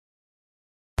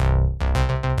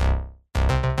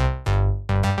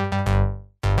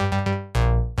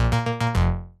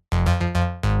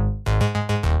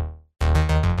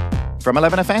From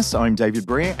 11FS, I'm David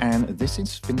Breer, and this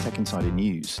is FinTech Insider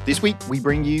News. This week, we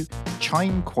bring you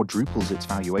Chime quadruples its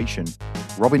valuation,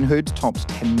 Robinhood tops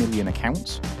 10 million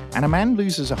accounts, and a man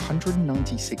loses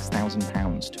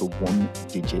 £196,000 to a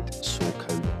one-digit sort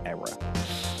code error.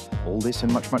 All this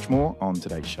and much, much more on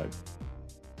today's show.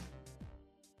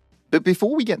 But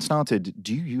before we get started,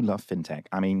 do you love FinTech?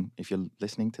 I mean, if you're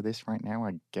listening to this right now,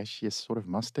 I guess you sort of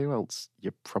must do, else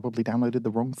you probably downloaded the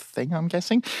wrong thing, I'm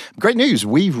guessing. Great news,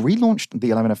 we've relaunched the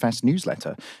 11FS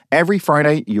newsletter. Every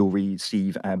Friday, you'll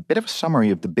receive a bit of a summary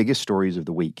of the biggest stories of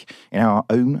the week in our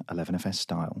own 11FS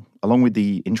style, along with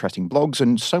the interesting blogs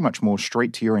and so much more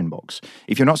straight to your inbox.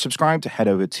 If you're not subscribed, head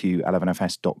over to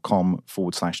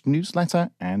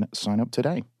 11fs.com/newsletter and sign up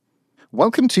today.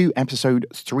 Welcome to episode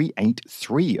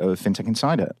 383 of FinTech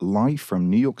Insider, live from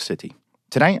New York City.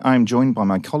 Today, I'm joined by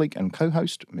my colleague and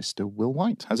co-host, Mr. Will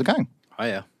White. How's it going?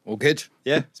 Hiya. All good?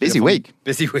 Yeah. Busy week.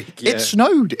 Busy week, yeah. It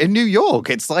snowed in New York.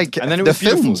 It's like and then it the was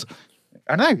beautiful. films.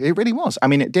 I know, it really was. I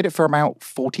mean, it did it for about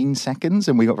 14 seconds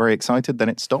and we got very excited. Then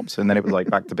it stopped and then it was like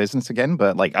back to business again.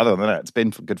 But like other than that, it's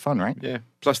been good fun, right? Yeah.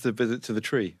 Plus the visit to the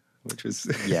tree, which was...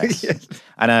 Yes. Yes.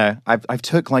 And I've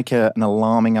took like an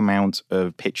alarming amount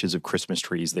of pictures of Christmas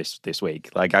trees this week.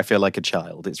 Like I feel like a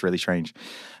child. It's really strange.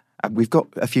 We've got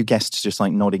a few guests just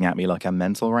like nodding at me like I'm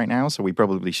mental right now. So we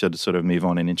probably should sort of move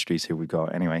on and introduce who we've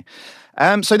got anyway.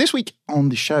 So this week on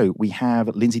the show, we have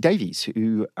Lindsay Davies,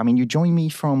 who, I mean, you joined me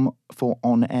for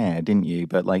On Air, didn't you?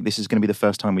 But like, this is going to be the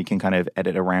first time we can kind of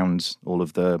edit around all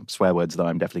of the swear words that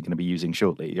I'm definitely going to be using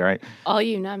shortly, right? All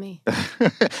you, not me.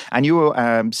 And you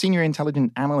were senior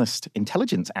intelligence analyst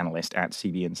at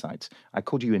CB Insights. I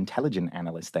called you intelligent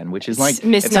analyst then, which is like...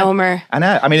 misnomer. I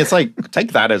know. I mean, it's like,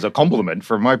 take that as a compliment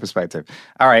from my perspective.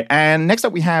 All right. And next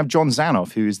up, we have John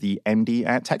Zanoff, who's the MD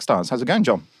at Techstars. How's it going,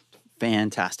 John?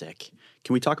 Fantastic.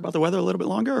 Can we talk about the weather a little bit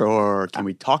longer, or can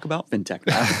we talk about FinTech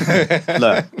now?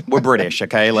 Look, we're British,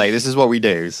 okay? Like, this is what we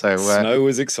do. So Snow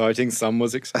was exciting, sun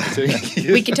was exciting.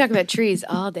 We could talk about trees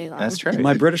all day long. That's true.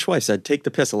 My British wife said, take the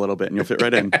piss a little bit and you'll fit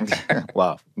right in.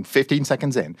 Well, 15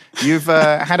 seconds in. You've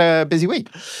had a busy week.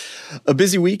 A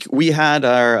busy week. We had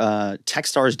our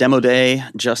Techstars demo day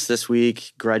just this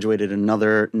week, graduated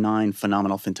another 9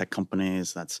 phenomenal FinTech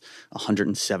companies. That's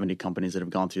 170 companies that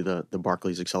have gone through the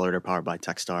Barclays Accelerator powered by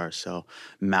Techstars. So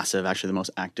massive, actually the most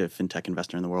active FinTech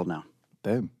investor in the world now.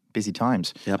 Boom. Busy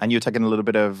times. Yep. And you're taking a little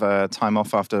bit of time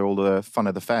off after all the fun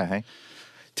of the fair, hey?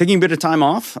 Taking a bit of time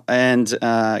off and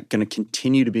going to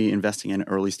continue to be investing in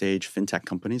early stage FinTech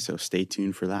companies. So stay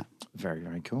tuned for that. Very,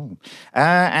 very cool.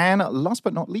 And last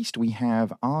but not least, we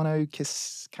have Arno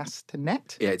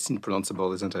Castanet. Yeah, it's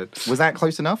impronounceable, isn't it? Was that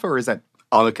close enough, or is that...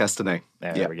 Arno Castanet.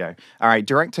 There we go. All right,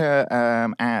 Director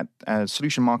at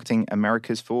Solution Marketing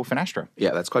Americas for Finastra.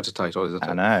 Yeah, that's quite a title, isn't it?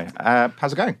 I know.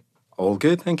 How's it going? All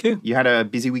good, thank you. You had a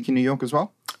busy week in New York as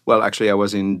well? Well, actually, I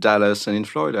was in Dallas and in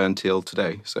Florida until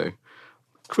today, so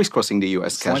crisscrossing the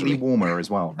US Slightly casually. warmer as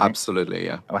well, right? Absolutely,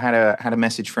 yeah. I had a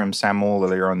message from Sam Moore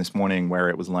earlier on this morning where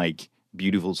it was like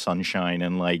beautiful sunshine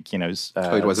and like, it was sun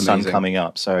amazing. coming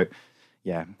up. So,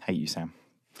 yeah, hate you, Sam.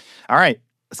 All right,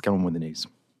 let's go on with the news.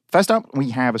 First up,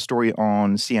 we have a story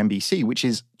on CNBC, which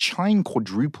is Chime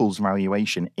quadruples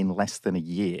valuation in less than a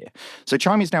year. So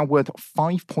Chime is now worth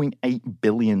 $5.8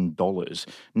 billion.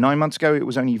 9 months ago, it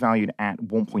was only valued at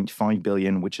 $1.5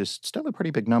 billion, which is still a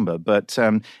pretty big number. But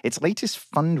its latest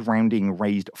fund rounding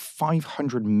raised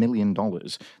 $500 million,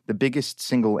 the biggest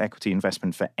single equity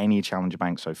investment for any challenger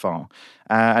bank so far.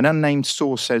 An unnamed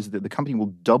source says that the company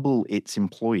will double its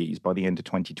employees by the end of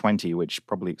 2020, which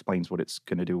probably explains what it's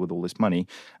going to do with all this money.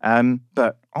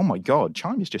 But, oh my God,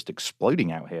 Chime is just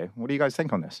exploding out here. What do you guys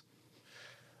think on this?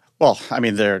 Well, I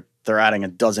mean, they're adding a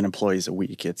dozen employees a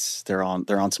week. They're on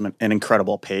an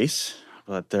incredible pace,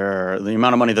 but the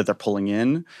amount of money that they're pulling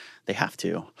in, they have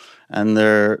to, and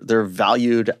they're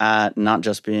valued at not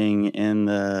just being in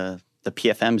the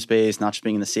PFM space, not just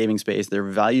being in the savings space. They're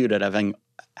valued at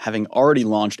having already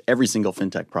launched every single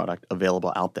FinTech product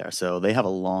available out there. So they have a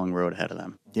long road ahead of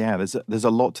them. Yeah, there's a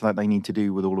lot to that they need to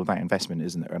do with all of that investment,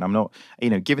 isn't there? And I'm not,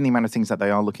 given the amount of things that they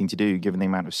are looking to do, given the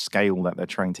amount of scale that they're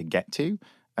trying to get to,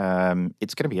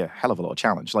 it's going to be a hell of a lot of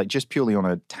challenge. Like just purely on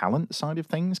a talent side of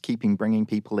things, bringing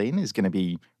people in is going to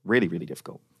be really, really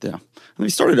difficult. Yeah. And they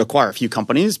started to acquire a few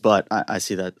companies, but I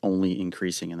see that only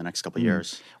increasing in the next couple of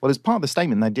years. Well, as part of the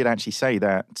statement, they did actually say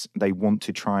that they want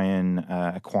to try and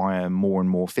acquire more and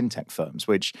more fintech firms,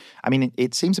 which, I mean,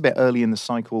 it seems a bit early in the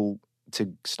cycle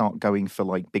to start going for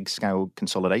like big scale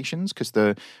consolidations because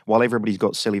while everybody's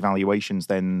got silly valuations,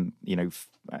 then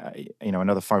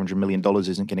another $500 million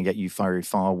isn't going to get you very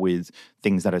far with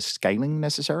things that are scaling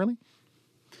necessarily.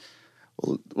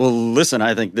 Well, listen,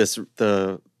 I think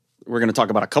we're going to talk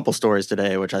about a couple stories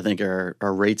today, which I think are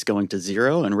rates going to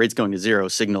zero, and rates going to zero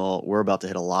signal we're about to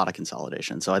hit a lot of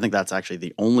consolidation. So I think that's actually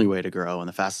the only way to grow and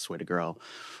the fastest way to grow.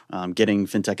 Getting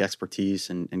fintech expertise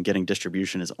and getting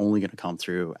distribution is only going to come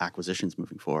through acquisitions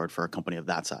moving forward for a company of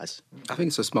that size. I think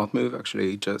it's a smart move,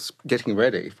 actually, just getting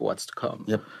ready for what's to come.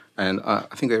 Yep. And I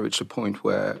think they reached a point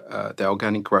where their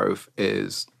organic growth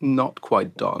is not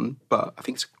quite done, but I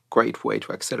think it's a great way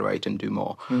to accelerate and do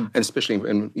more. And especially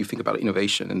when you think about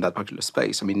innovation in that particular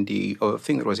space. I mean, the other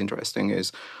thing that was interesting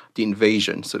is the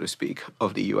invasion, so to speak,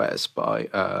 of the US by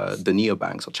the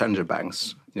neobanks or challenger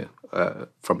banks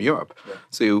from Europe. Yeah.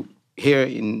 So here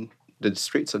in the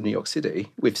streets of New York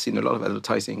City, we've seen a lot of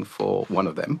advertising for one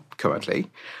of them currently.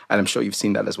 And I'm sure you've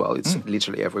seen that as well. It's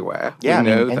literally everywhere. Yeah, I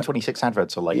mean, N26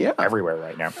 adverts are everywhere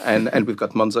right now. And we've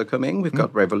got Monzo coming. We've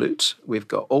got Revolut. We've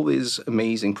got all these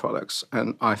amazing products.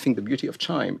 And I think the beauty of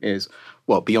Chime is,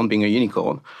 well, beyond being a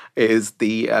unicorn, is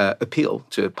the appeal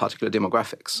to particular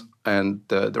demographics. And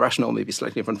the rationale may be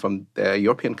slightly different from their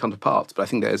European counterparts, but I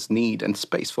think there's need and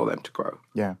space for them to grow.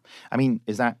 Yeah. I mean,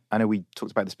 I know we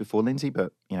talked about this before, Lindsay,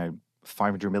 but,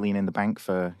 500 million in the bank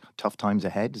for tough times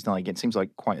ahead. It seems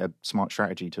like quite a smart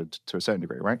strategy to a certain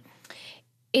degree, right?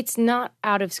 It's not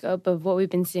out of scope of what we've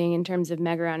been seeing in terms of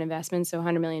mega round investments, so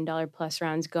 $100 million plus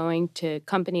rounds going to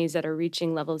companies that are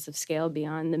reaching levels of scale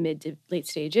beyond the mid to late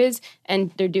stages.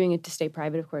 And they're doing it to stay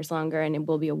private, of course, longer. And it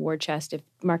will be a war chest if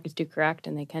markets do correct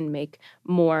and they can make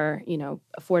more,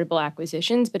 affordable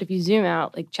acquisitions. But if you zoom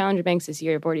out, like challenger banks this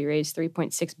year have already raised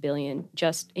 $3.6 billion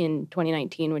just in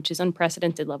 2019, which is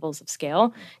unprecedented levels of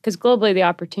scale. Because globally, the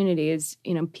opportunity is,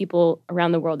 people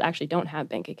around the world actually don't have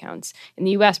bank accounts. In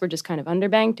the US, we're just kind of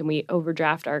underbanked and we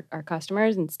overdraft our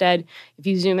customers. Instead, if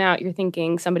you zoom out, you're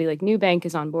thinking somebody like Nubank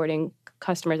is onboarding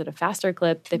customers at a faster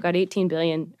clip. They've got 18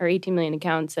 million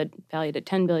accounts that valued at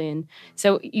 10 billion.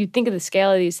 So you think of the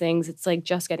scale of these things, it's like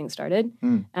just getting started.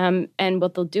 And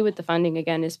what they'll do with the funding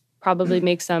again is probably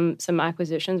make some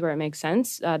acquisitions where it makes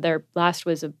sense. Their last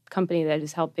was a company that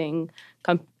is helping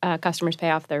customers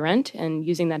pay off their rent and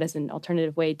using that as an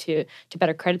alternative way to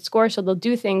better credit score. So they'll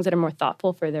do things that are more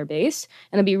thoughtful for their base,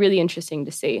 and it'll be really interesting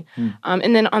to see.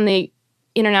 And then on the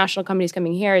international companies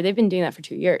coming here, they've been doing that for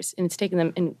 2 years, and it's taken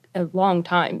them a long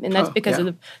time. And that's because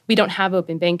we don't have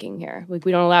open banking here. Like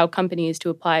we don't allow companies to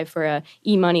apply for a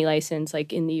e-money license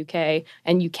like in the UK,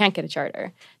 and you can't get a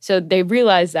charter. So they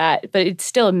realized that, but it's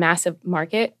still a massive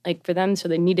market like for them. So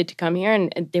they needed to come here,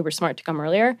 and they were smart to come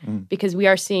earlier because we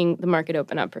are seeing the market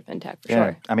open up for fintech for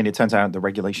sure. I mean, it turns out the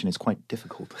regulation is quite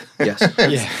difficult. Yes.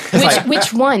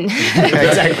 Which one?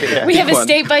 Exactly. Yeah. We have a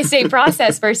state-by-state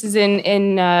process versus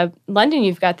in London,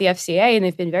 you've got the FCA, and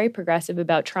they've been very progressive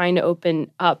about trying to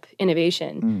open up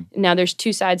innovation. Now, there's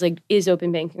two sides, like, is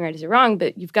open banking right, is it wrong?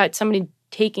 But you've got somebody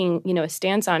taking, a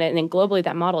stance on it, and then globally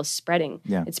that model is spreading.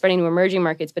 Yeah. It's spreading to emerging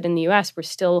markets, but in the US, we're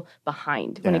still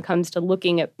behind when it comes to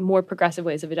looking at more progressive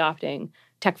ways of adopting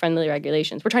tech-friendly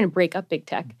regulations. We're trying to break up big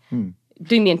tech,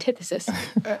 doing the antithesis.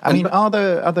 I mean, are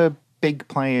the other big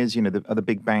players, the other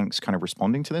big banks kind of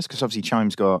responding to this? Because obviously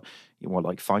Chime's got,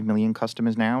 5 million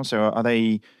customers now. So are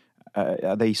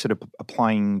they sort of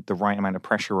applying the right amount of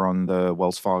pressure on the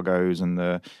Wells Fargos and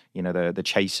the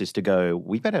Chases to go,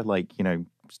 we better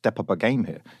step up our game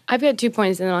here? I've got 2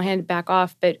 points and then I'll hand it back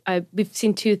off. But we've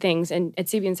seen two things. And at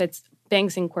CB Insights,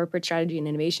 banks and corporate strategy and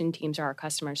innovation teams are our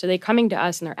customers. So they're coming to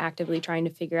us and they're actively trying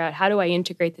to figure out, how do I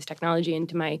integrate this technology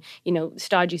into my,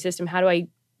 stodgy system? How do I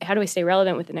stay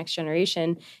relevant with the next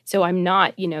generation so I'm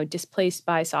not, displaced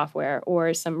by software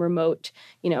or some remote,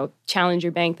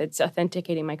 challenger bank that's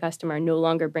authenticating my customer no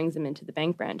longer brings them into the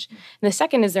bank branch. And the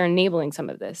second is they're enabling some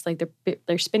of this. Like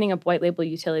they're spinning up white label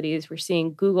utilities. We're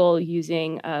seeing Google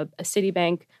using a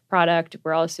Citibank product.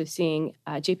 We're also seeing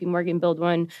JP Morgan build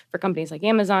one for companies like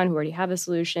Amazon who already have a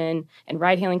solution, and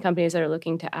ride-hailing companies that are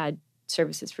looking to add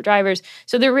services for drivers.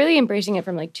 So they're really embracing it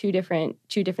from two different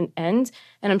ends.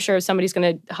 And I'm sure somebody's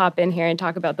going to hop in here and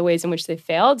talk about the ways in which they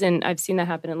failed. And I've seen that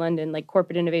happen in London, like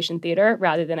corporate innovation theater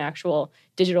rather than actual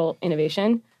digital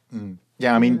innovation.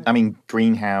 Yeah, I mean,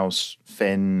 Greenhouse,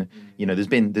 Fin,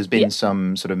 there's been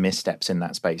some sort of missteps in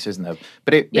that space, isn't there?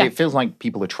 But it feels like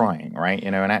people are trying, right?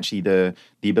 And actually the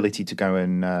ability to go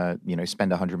and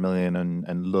spend 100 million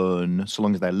and learn, so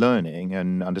long as they're learning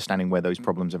and understanding where those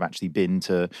problems have actually been,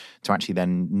 to actually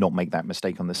then not make that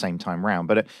mistake on the same time round.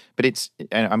 But it's,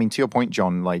 I mean, to your point,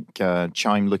 John,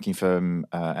 Chime looking from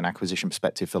an acquisition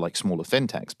perspective for smaller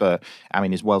fintechs, but I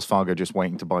mean, is Wells Fargo just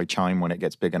waiting to buy Chime when it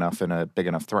gets big enough and a big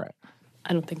enough threat?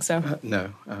 I don't think so.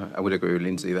 No, I would agree with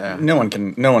Lindsay there. No one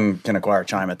can acquire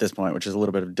Chime at this point, which is a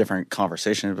little bit of a different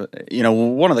conversation. But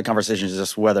one of the conversations is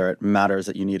just whether it matters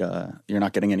that you're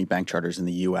not getting any bank charters in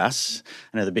the U.S.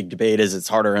 I know the big debate is it's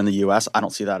harder in the U.S. I don't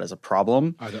see that as a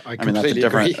problem. I mean, that's a completely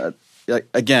different, agree.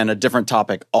 again, a different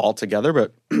topic altogether.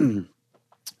 But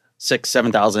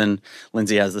 7,000.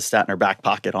 Lindsay has the stat in her back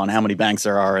pocket on how many banks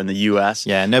there are in the U.S.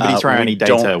 Yeah, nobody throw any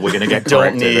data. We're going to get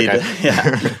don't corrected. need,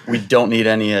 Okay? we don't need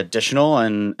any additional,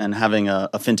 and having a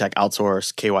fintech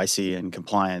outsource KYC and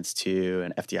compliance to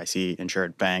an FDIC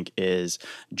insured bank is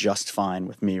just fine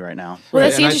with me right now. Well, Right,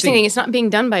 that's the and I interesting think- thing. It's not being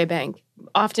done by a bank.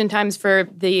 Oftentimes, for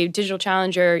the digital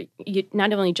challenger,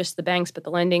 not only just the banks, but the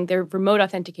lending, they're remote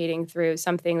authenticating through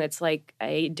something that's like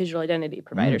a digital identity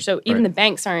provider. So even the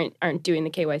banks aren't doing the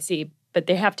KYC, but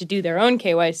they have to do their own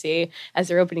KYC as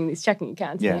they're opening these checking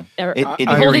accounts. Yeah. They're It- holding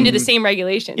to adhering- the same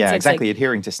regulations. Yeah, So it's exactly. like-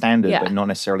 Adhering to standard, Yeah. but not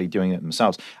necessarily doing it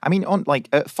themselves. I mean, on like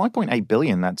at 5.8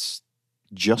 billion, that's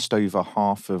just over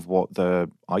half of what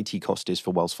the IT cost is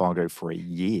for Wells Fargo for a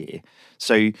year.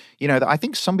 So, I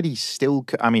think somebody still,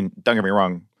 I mean, don't get me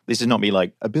wrong. This is not me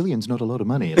like, $1 billion's not a lot of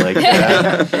money. Like,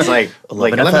 it's like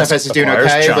 11FS is doing acquires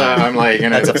okay, Chime. but I'm like,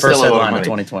 That's the it's first still a lot headline of of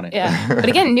money. 2020. yeah. But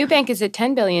again, Nubank is at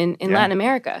 10 billion in Yeah. Latin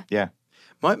America. Yeah.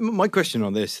 My question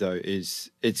on this, though, is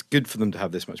it's good for them to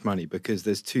have this much money because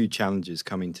there's two challenges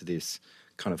coming to this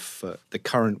kind of the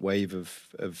current wave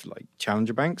of like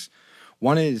challenger banks.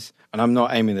 One is, and I'm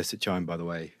not aiming this at Chime, by the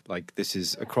way, like this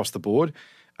is across the board,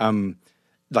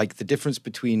 like the difference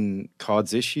between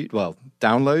cards issued,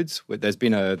 downloads. There's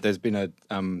been a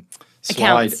slide.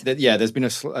 Accounts. There's been a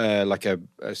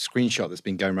screenshot that's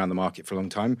been going around the market for a long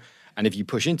time. And if you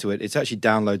push into it, it's actually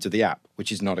downloads of the app,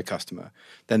 which is not a customer.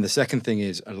 Then the second thing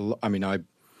is, I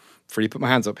freely put my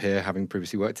hands up here, having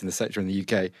previously worked in the sector in the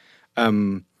UK.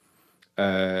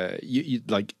 You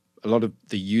like a lot of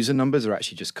the user numbers are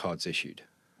actually just cards issued,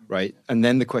 right? And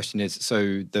then the question is,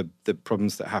 so the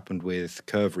problems that happened with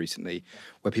Curve recently,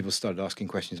 where people started asking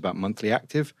questions about monthly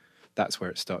active, that's where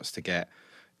it starts to get.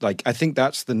 Like, I think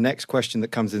that's the next question that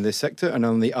comes in this sector. And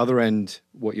on the other end,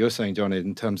 what you're saying, John,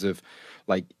 in terms of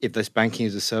like, if this banking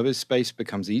as a service space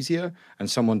becomes easier and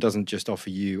someone doesn't just offer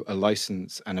you a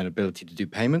license and an ability to do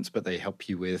payments, but they help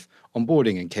you with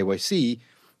onboarding and KYC,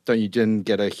 don't you then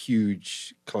get a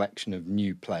huge collection of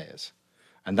new players?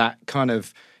 And that kind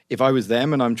of, if I was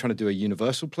them and I'm trying to do a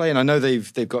universal play, and I know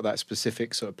they've got that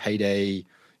specific sort of payday,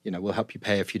 we'll help you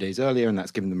pay a few days earlier, and that's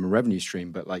giving them a revenue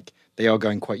stream. But like they are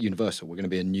going quite universal. We're going to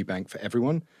be a new bank for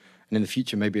everyone, and in the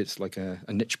future, maybe it's like a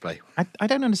niche play. I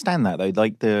don't understand that though.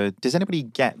 Like does anybody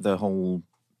get the whole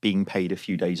being paid a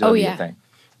few days Oh, earlier yeah. thing?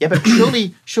 Yeah, but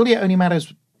surely it only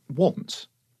matters once,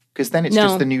 because then it's No.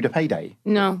 just the new to payday.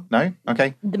 No, No,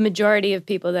 okay. the majority of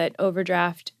people that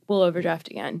overdraft will overdraft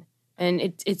again, and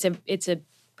it's a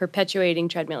perpetuating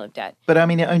treadmill of debt. But I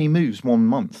mean, it only moves 1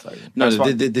 month though. No, That's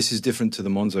what- this is different to the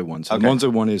Monzo one. So Okay. the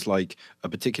Monzo one is like a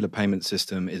particular payment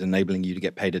system is enabling you to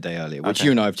get paid a day earlier, which Okay. you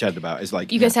and I have chatted about. Is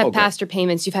like You guys have oh, great. faster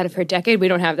payments. You've had it for a decade. We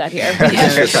don't have that here.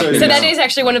 So- So that is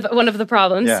actually one of the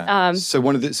problems. Yeah.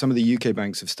 So some of the UK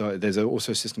banks have started. There's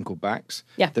also a system called Backs.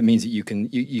 Yeah. That means that you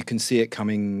can see it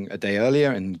coming a day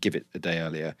earlier and give it a day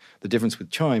earlier. The difference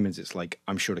with Chime is it's like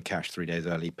I'm sure to cash 3 days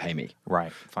early. Pay me.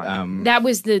 right. Fine. That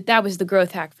was the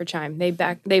growth hack for Chime. They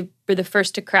were the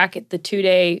first to crack it, the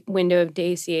 2-day window of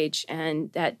day ACH,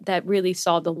 and that really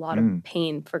solved a lot of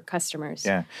pain for customers.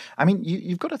 Yeah, I mean,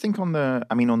 you've got to think on the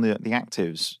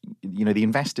actives. The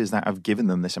investors that have given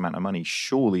them this amount of money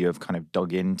surely have kind of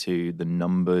dug into the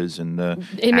numbers and the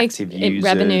It makes active it users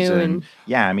revenue and-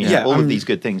 yeah, I mean, Yeah, all of these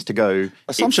good things to go.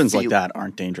 Assumptions it like feel- that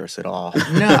aren't dangerous at all.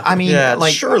 No, I mean, Yeah,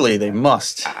 like surely they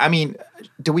must. I mean,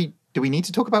 do we need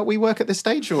to talk about WeWork at this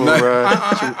stage, or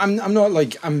I'm not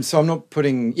like I'm not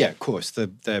putting. Yeah, of course,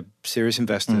 they're serious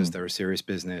investors. They're a serious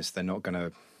business. They're not going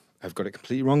to have got it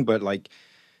completely wrong. But like,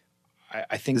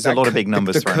 I think There's a lot of big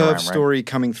numbers The thrown Curve around, right? story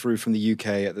coming through from the UK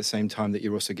at the same time that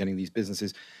you're also getting these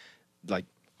businesses. Like,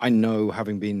 I know,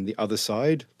 having been the other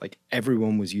side, like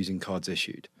everyone was using cards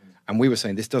issued. And we were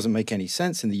saying this doesn't make any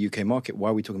sense in the UK market. Why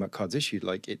are we talking about cards issued?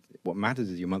 Like, what matters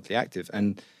is your monthly active,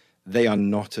 and they are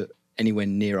not anywhere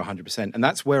near 100%. And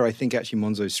that's where I think actually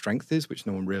Monzo's strength is, which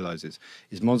no one realizes,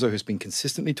 is Monzo has been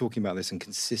consistently talking about this and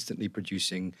consistently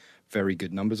producing very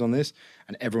good numbers on this,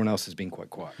 and everyone else has been quite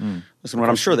quiet. Listen, what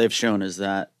I'm sure they've shown is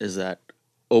that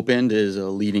Opened is a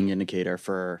leading indicator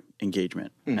for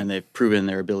engagement, and they've proven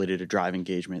their ability to drive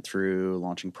engagement through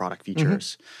launching product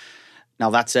features. Now,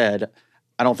 that said,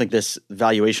 I don't think this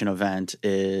valuation event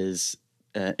is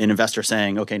an investor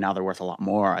saying, okay, now they're worth a lot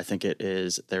more. I think it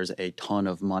is there's a ton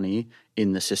of money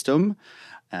in the system.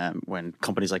 When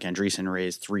companies like Andreessen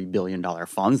raise $3 billion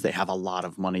funds, they have a lot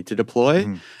of money to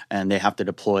deploy, and they have to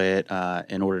deploy it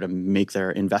in order to make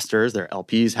their investors, their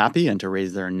LPs, happy and to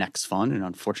raise their next fund. And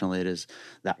unfortunately, it is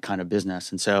that kind of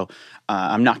business. And so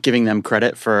I'm not giving them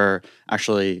credit for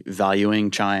actually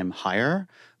valuing Chime higher.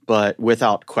 But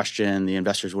without question, the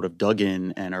investors would have dug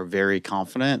in and are very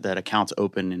confident that accounts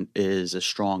open is a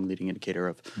strong leading indicator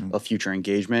of future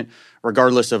engagement,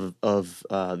 regardless of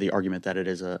the argument that it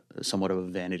is somewhat of a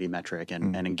vanity metric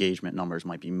and engagement numbers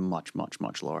might be much, much,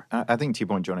 much lower. I think, to your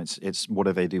point, John, it's what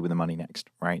do they do with the money next,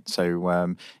 right?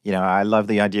 So, I love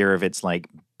the idea of it's like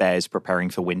bears preparing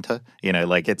for winter,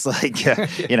 like it's like,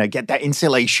 get that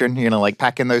insulation, like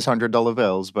packing those $100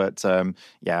 bills. But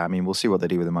we'll see what they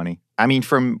do with the money. I mean,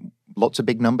 from lots of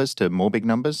big numbers to more big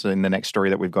numbers in the next story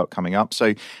that we've got coming up.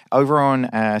 So over on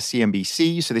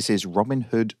CNBC, so this is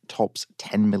Robinhood tops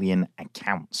 10 million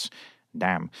accounts.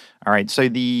 Damn. All right. So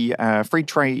the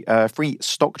free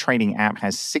stock trading app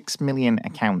has 6 million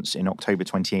accounts in October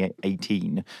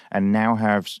 2018 and now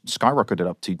have skyrocketed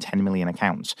up to 10 million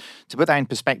accounts. To put that in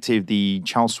perspective, the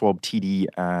Charles Schwab TD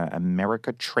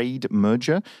America Trade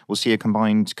merger will see a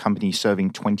combined company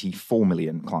serving 24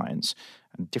 million clients.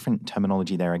 Different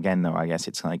terminology there again, though. I guess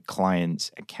it's like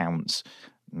clients, accounts.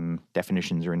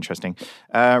 Definitions are interesting.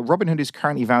 Robinhood is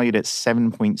currently valued at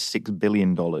 $7.6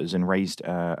 billion and raised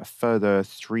a further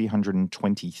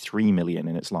 $323 million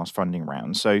in its last funding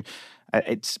round. So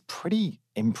it's pretty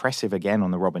impressive again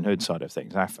on the Robinhood side of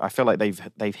things. I feel like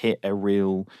they've hit a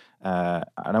real, I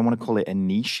don't want to call it a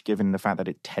niche given the fact that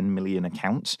it's 10 million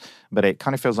accounts, but it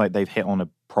kind of feels like they've hit on a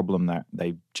problem that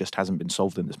they just hasn't been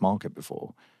solved in this market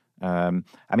before.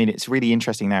 It's really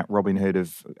interesting that Robinhood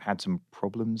have had some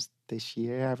problems this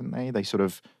year, haven't they? They sort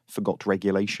of forgot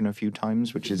regulation a few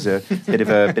times, which is a bit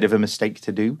of a mistake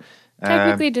to do.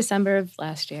 Technically December of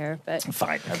last year, but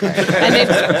fine. Okay.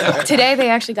 And today they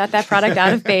actually got that product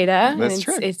out of beta. That's and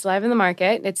true. It's live in the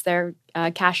market. It's their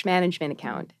cash management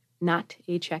account, not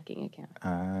a checking account.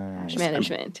 Cash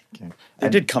management. Okay. They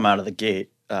did come out of the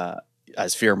gate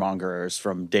as fearmongers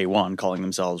from day one, calling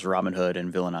themselves Robinhood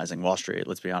and villainizing Wall Street.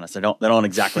 Let's be honest; they don't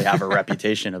exactly have a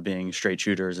reputation of being straight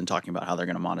shooters and talking about how they're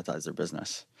going to monetize their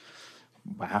business.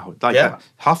 Wow,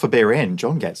 half a beer in,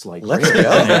 John gets like, let's really, go.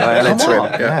 let's Come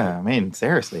rip. on. Yeah, I mean,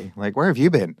 seriously, like, where have you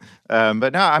been?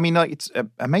 But no, it's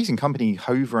an amazing company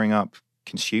hovering up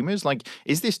consumers. Like,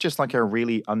 is this just like a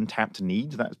really untapped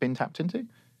need that's been tapped into?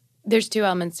 There's two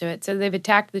elements to it. So they've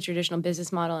attacked the traditional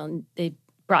business model and they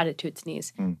brought it to its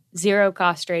knees. Zero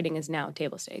cost trading is now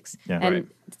table stakes. Yeah, and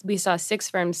we saw 6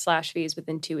 firms slash fees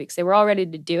within 2 weeks. They were all ready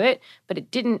to do it, but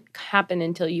it didn't happen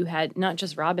until you had not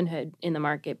just Robinhood in the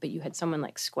market, but you had someone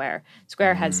like Square.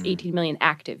 Square has 18 million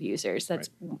active users. That's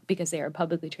because they are a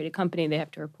publicly traded company. They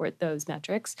have to report those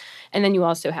metrics. And then you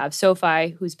also have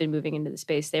SoFi, who's been moving into the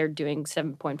space. They're doing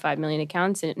 7.5 million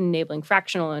accounts and enabling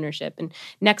fractional ownership and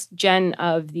next gen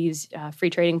of these free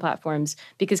trading platforms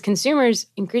because consumers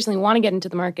increasingly want to get into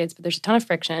the markets, but there's a ton of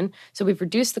friction. So we've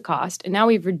reduced the cost and now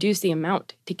we've reduced the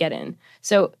amount to get in.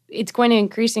 So it's going to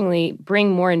increasingly bring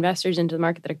more investors into the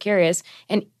market that are curious.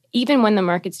 And even when the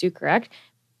markets do correct,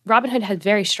 Robinhood had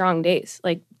very strong days.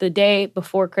 Like the day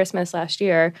before Christmas last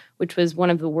year, which was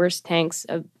one of the worst tanks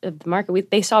of the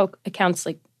market, they saw accounts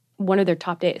like one of their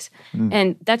top days.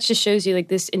 And that just shows you like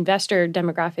this investor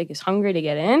demographic is hungry to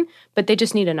get in, but they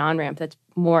just need an on-ramp that's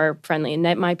more friendly. And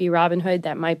that might be Robinhood,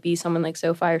 that might be someone like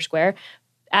SoFi or Square.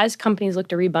 As companies look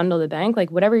to rebundle the bank, like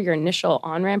whatever your initial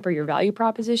on-ramp or your value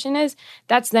proposition is,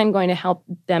 that's then going to help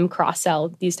them cross-sell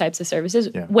these types of services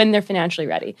when they're financially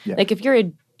ready. Yeah. Like if you're a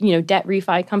debt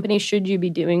refi company, should you be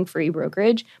doing free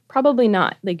brokerage? Probably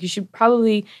not. Like you should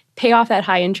probably pay off that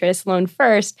high interest loan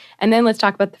first, and then let's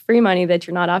talk about the free money that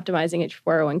you're not optimizing at your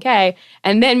 401k,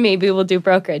 and then maybe we'll do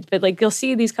brokerage. But like you'll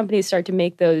see these companies start to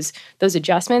make those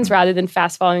adjustments rather than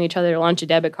fast following each other to launch a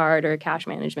debit card or a cash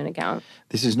management account.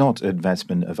 This is not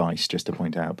investment advice, just to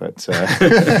point out, but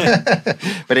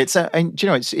but it's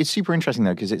it's super interesting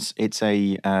though because it's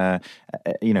again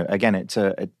it's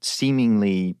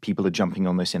seemingly people are jumping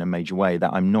on this in a major way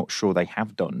that I'm not sure they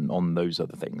have done on those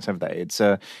other things, have they? It's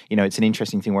it's an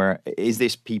interesting thing where is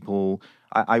this people?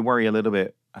 I worry a little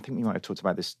bit. I think we might have talked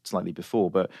about this slightly before,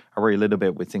 but I worry a little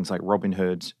bit with things like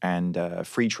Robinhood and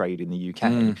free trade in the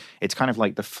UK. It's kind of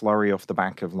like the flurry off the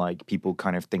back of like people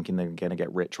kind of thinking they're going to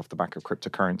get rich off the back of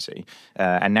cryptocurrency.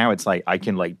 And now it's like, I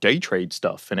can like day trade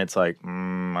stuff. And it's like,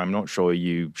 I'm not sure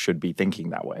you should be thinking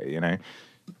that way, And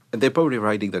they're probably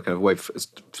riding that kind of wave.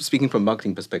 Speaking from a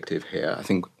marketing perspective here, I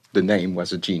think the name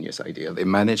was a genius idea. They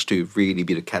managed to really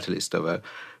be the catalyst of a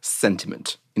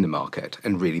sentiment in the market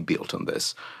and really built on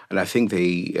this. And I think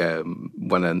they,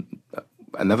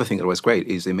 another thing that was great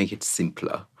is they make it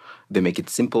simpler. They make it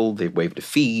simple. They waive the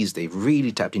fees. They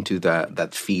really tapped into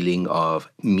that feeling of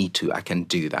me too. I can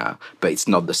do that, but it's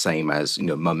not the same as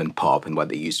mum and pop and what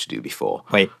they used to do before.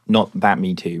 Wait, not that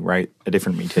Me Too, right? A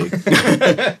different Me Too.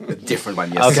 A different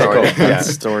one. Yes. Okay, sorry. cool. Yeah.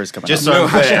 Stories coming Just up. so No,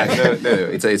 hashtag. No,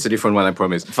 it's a different one. I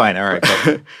promise. Fine. All right.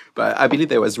 Cool. But I believe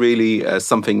there was really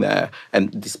something there.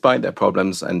 And despite their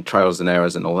problems and trials and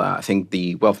errors and all that, I think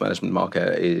the wealth management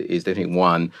market is definitely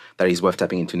one that is worth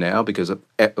tapping into now because of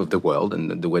the world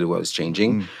and the way the world is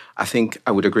changing. I think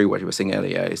I would agree with what you were saying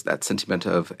earlier is that sentiment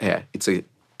of, it's a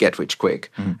get rich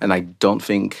quick. And I don't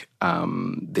think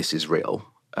this is real.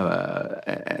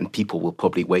 And people will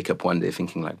probably wake up one day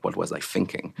thinking like, what was I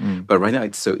thinking? But right now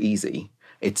it's so easy.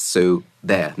 It's so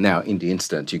there. Now, in the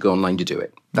instant, you go online, you do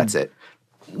it. That's it.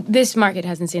 This market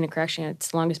hasn't seen a correction. It's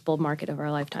the longest bull market of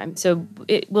our lifetime. So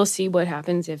we'll see what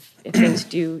happens if things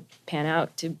do pan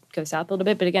out to go south a little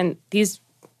bit. But again, these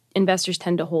investors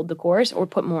tend to hold the course or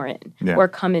put more in or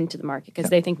come into the market because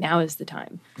they think now is the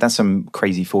time. That's some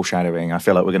crazy foreshadowing. I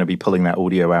feel like we're going to be pulling that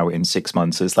audio out in 6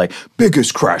 months. It's like,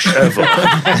 biggest crash ever.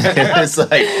 It's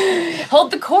like,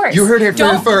 hold the course. you heard it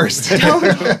first.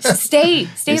 Don't stay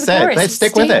the course. Let's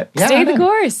stick with it. Yeah, Stay the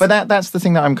course. But that's the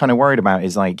thing that I'm kind of worried about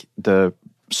is like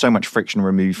so much friction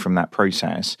removed from that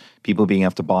process, people being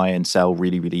able to buy and sell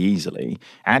really, really easily.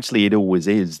 Actually, it always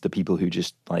is the people who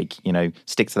just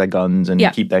stick to their guns and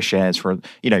keep their shares for,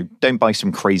 don't buy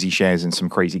some crazy shares in some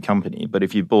crazy company. But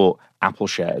if you bought Apple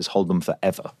shares, hold them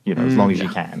forever, as long as you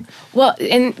can. Well,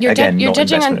 and you're not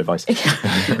judging on advice.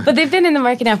 But they've been in the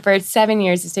market now for 7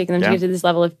 years. It's taken them to get to this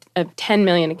level of 10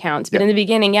 million accounts. But in the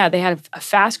beginning, they had a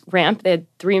fast ramp. They had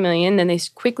 3 million. Then they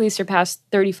quickly surpassed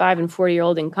 35 and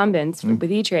 40-year-old incumbents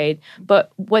with E-Trade.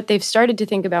 But what they've started to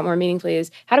think about more meaningfully is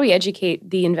how do we educate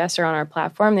the investor on our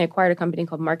platform? They acquired a company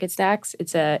called Market Stacks.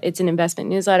 It's an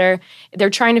investment newsletter. They're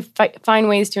trying to find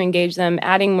ways to engage them,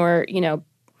 adding more,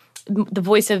 the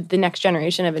voice of the next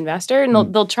generation of investor. And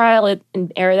they'll trial it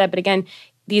and error that. But again,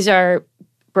 these are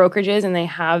brokerages and they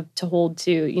have to hold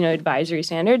to, advisory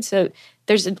standards. So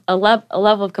there's a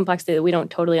level of complexity that we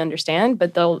don't totally understand,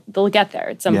 but they'll get there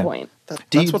at some point.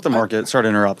 That's what the market, sorry to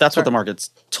interrupt, that's what the market's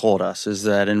told us, is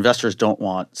that investors don't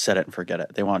want set it and forget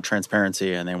it. They want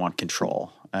transparency and they want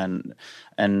control. And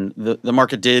the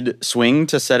market did swing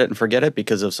to set it and forget it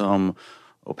because of some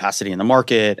opacity in the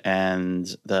market and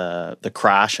the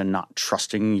crash and not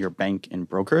trusting your bank and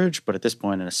brokerage. But at this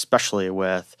point, and especially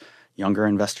with younger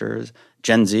investors,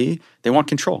 Gen Z, they want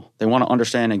control. They want to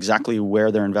understand exactly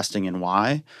where they're investing and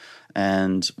why.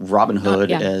 And Robinhood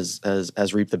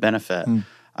has reaped the benefit.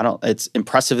 It's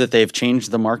impressive that they've changed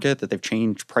the market, that they've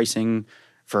changed pricing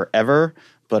forever.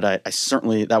 But I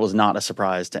certainly, that was not a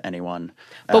surprise to anyone.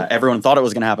 Everyone thought it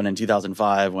was going to happen in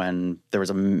 2005 when there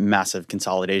was a massive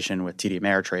consolidation with TD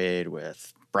Ameritrade,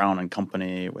 with Brown and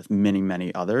Company, with many,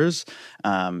 many others.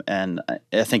 And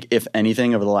I think, if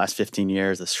anything, over the last 15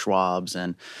 years, the Schwabs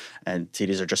and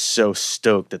TDs are just so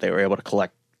stoked that they were able to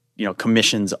collect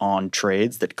commissions on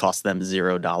trades that cost them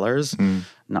 $0,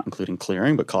 not including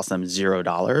clearing, but cost them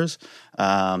 $0.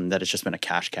 That it's just been a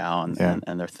cash cow,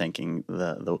 and they're thanking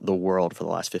the world for the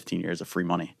last 15 years of free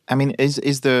money. I mean,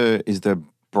 is the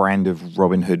brand of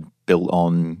Robinhood built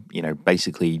on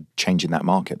basically changing that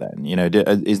market? Then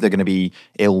is there going to be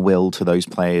ill will to those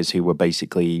players who were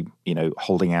basically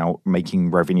holding out, making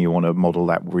revenue on a model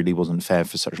that really wasn't fair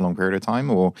for such a long period of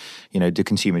time, or do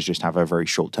consumers just have a very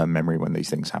short term memory when these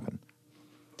things happen?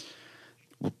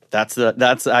 That's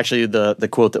actually the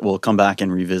quote that we'll come back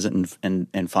and revisit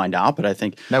and find out. But I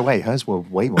think no way, hers were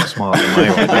way more smart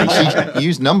than mine. She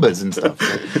used numbers and stuff.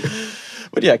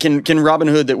 But yeah, can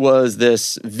Robinhood, that was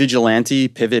this vigilante,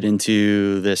 pivot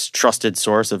into this trusted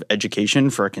source of education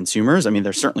for consumers? I mean,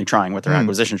 they're certainly trying with their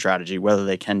acquisition strategy. Whether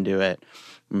they can do it,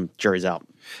 jury's out.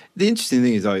 The interesting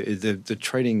thing is the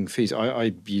trading fees.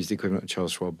 I used the equivalent of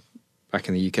Charles Schwab back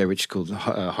in the UK, which is called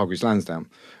Hargreaves Lansdown,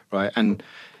 right? And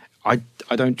I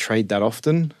don't trade that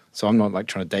often, so I'm not like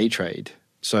trying to day trade.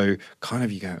 So kind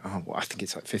of you go, oh, well, I think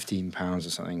it's like £15 or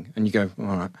something, and you go, all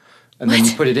right. And then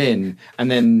you put it in, and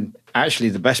then actually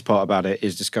the best part about it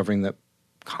is discovering that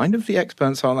kind of the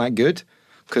experts aren't that good,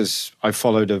 because I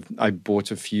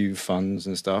bought a few funds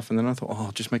and stuff, and then I thought, oh,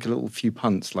 I'll just make a little few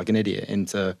punts like an idiot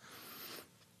into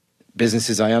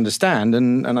businesses I understand,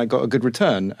 and I got a good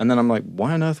return. And then I'm like,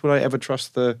 why on earth would I ever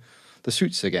trust the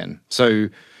suits again? So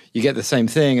you get the same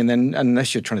thing, and then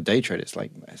unless you're trying to day trade, it's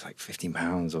like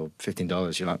 £15 or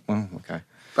 $15. You're like, well, okay.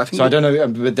 But I think So I don't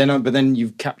know, but then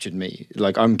you've captured me.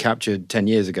 Like I'm captured 10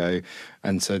 years ago,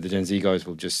 and so the Gen Z guys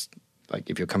will just like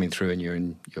if you're coming through and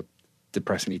you're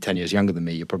depressingly 10 years younger than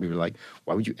me, you're probably like,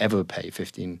 why would you ever pay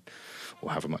 15 or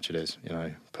however much it is,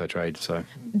 per trade? So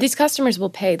These customers will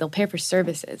pay. They'll pay for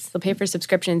services. They'll pay for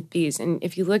subscription fees. And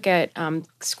if you look at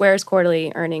Square's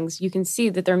quarterly earnings, you can see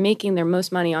that they're making their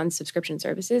most money on subscription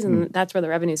services, and that's where the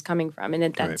revenue is coming from.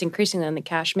 And that's increasingly on the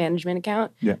cash management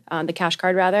account, the cash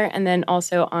card rather, and then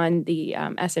also on the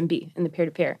SMB and the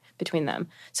peer-to-peer between them.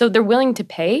 So they're willing to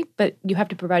pay, but you have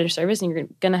to provide a service, and you're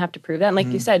going to have to prove that. And like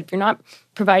you said, if you're not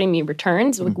providing me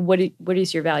returns, like what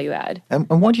is your value add? And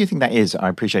why do you think that is? I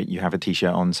appreciate you have a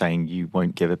T-shirt on saying you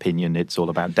won't give opinion, it's all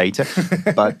about data.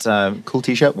 But cool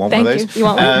T-shirt, want one of those. You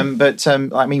want one? But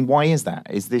I mean, why is that?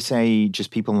 Is this just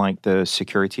people like the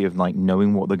security of like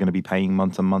knowing what they're going to be paying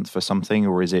month on month for something,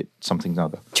 or is it something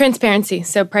other? Transparency.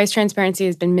 So price transparency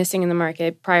has been missing in the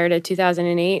market prior to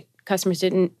 2008. Customers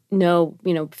didn't know,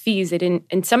 fees. They didn't,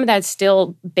 and some of that's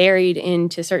still buried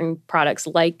into certain products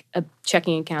like a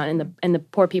checking account, and the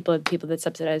poor people are the people that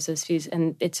subsidize those fees.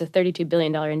 And it's a $32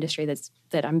 billion industry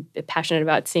that I'm passionate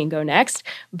about seeing go next.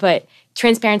 But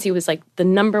transparency was like the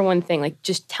number one thing. Like,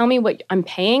 just tell me what I'm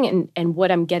paying and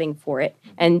what I'm getting for it.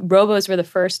 And robos were the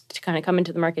first to kind of come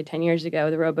into the market 10 years ago.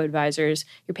 The robo advisors,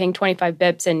 you're paying 25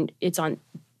 bips, and it's on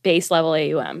base level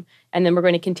AUM. And then we're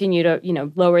going to continue to,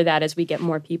 lower that as we get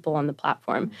more people on the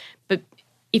platform. But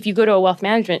if you go to a wealth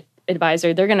management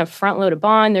advisor, they're going to front load a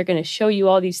bond. They're going to show you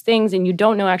all these things, and you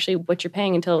don't know actually what you're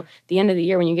paying until the end of the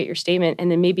year when you get your statement,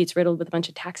 and then maybe it's riddled with a bunch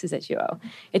of taxes that you owe.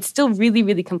 It's still really,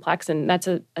 really complex, and that's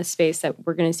a space that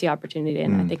we're going to see opportunity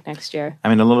in, I think, next year. I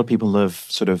mean, a lot of people love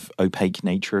sort of opaque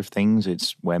nature of things.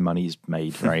 It's where money's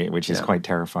made, right? Which is quite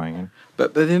terrifying.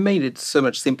 But they made it so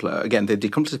much simpler. Again, they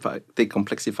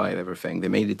complexified everything. They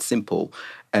made it simple,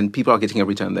 and people are getting a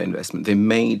return on their investment. They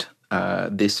made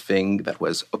this thing that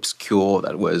was obscure,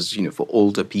 that was for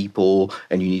older people,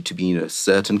 and you need to be in a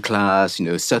certain class,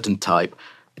 a certain type.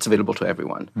 It's available to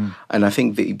everyone, and I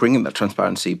think bringing that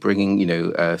transparency, bringing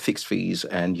fixed fees,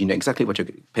 and you know exactly what you're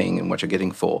paying and what you're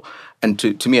getting for. And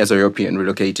to me, as a European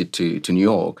relocated to New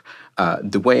York,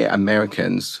 the way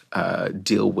Americans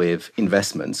deal with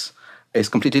investments is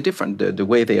completely different. The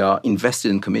way they are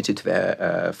invested and committed to their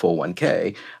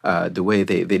 401k, the way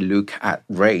they look at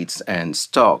rates and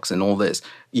stocks and all this.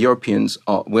 Europeans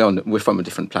we're from a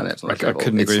different planet. I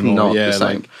couldn't agree more. Not the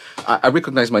same. I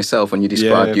recognize myself when you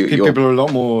describe you. People are a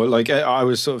lot more like. I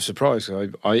was sort of surprised.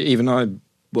 I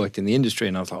worked in the industry,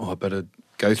 and I was like, I better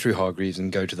go through Hargreaves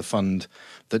and go to the fund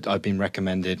that I've been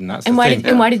recommended, and that's the thing.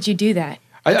 And why did you do that?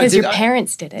 Because your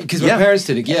parents did it. Because my parents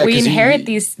did it, yeah. We inherit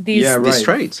these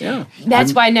traits, yeah.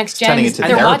 That's why next gen,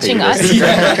 they're watching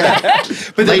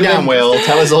us. But lay down, Will.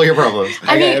 Tell us all your problems.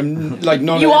 I mean,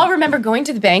 you all remember going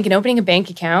to the bank and opening a bank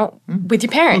account with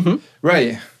your parent. Mm-hmm.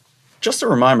 Right. Just a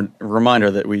reminder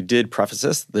that we did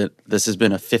preface that this has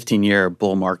been a 15-year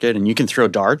bull market, and you can throw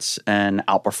darts and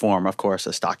outperform, of course,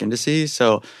 a stock indices.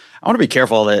 So I want to be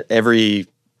careful that every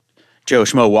Joe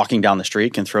Schmo walking down the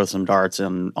street can throw some darts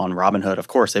on Robinhood. Of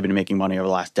course, they've been making money over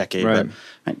the last decade, right.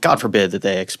 But God forbid that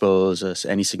they expose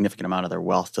any significant amount of their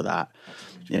wealth to that.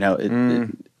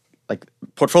 Like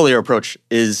portfolio approach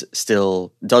does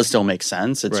still make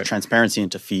sense. It's transparency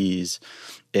into fees.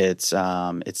 It's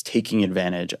taking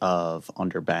advantage of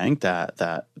underbanked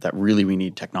that really we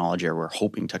need technology, or we're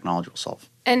hoping technology will solve.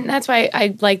 And that's why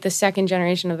I like the second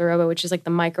generation of the robo, which is like the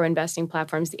micro investing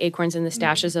platforms, the Acorns and the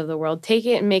Stashes of the world. Take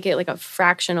it and make it like a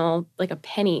fractional, like a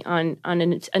penny on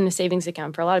a savings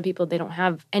account. For a lot of people, they don't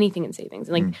have anything in savings.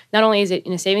 And like not only is it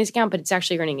in a savings account, but it's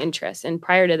actually earning interest. And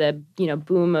prior to the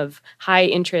boom of high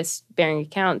interest bearing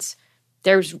accounts,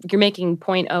 you're making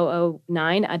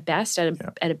 0.009 at best at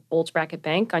a bulge bracket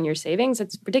bank on your savings.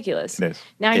 It's ridiculous. It is.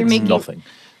 Now you're making nothing.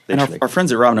 And our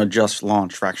friends at Robinhood just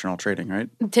launched fractional trading, right?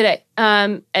 Today.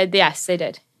 Yes, they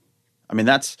did. I mean,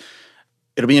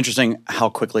 it'll be interesting how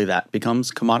quickly that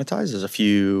becomes commoditized. There's a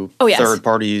few third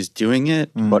parties doing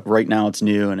it, but right now it's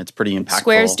new and it's pretty impactful.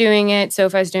 Square's doing it,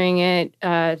 SoFi's doing it,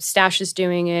 Stash is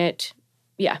doing it.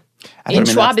 Yeah. And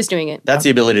Schwab is doing it. That's the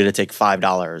ability to take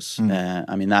 $5.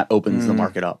 I mean, that opens the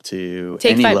market up to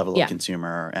any level of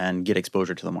consumer and get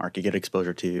exposure to the market, get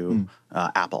exposure to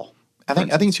Apple.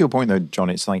 I think to your point though, John,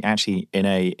 it's like actually in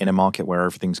a market where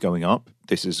everything's going up,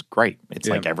 this is great. It's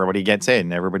like everybody gets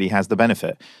in, everybody has the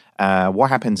benefit. What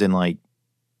happens in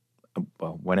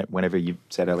whenever you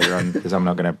said earlier on, because I'm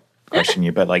not going to question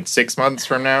you, but like 6 months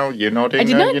from now, you're nodding. I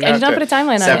did not put a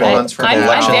timeline on it. 7 months from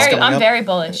now. I'm very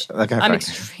bullish. Okay, I'm fine.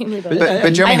 extremely bullish.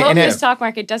 But Joe, I hope in the stock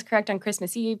market does correct on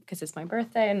Christmas Eve because it's my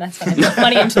birthday and that's when I put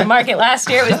money into the market last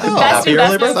year. It was the best happy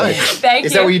early investment. birthday. Thank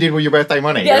Is you. that what you did with your birthday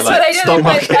money? That's You're what like, I did. stock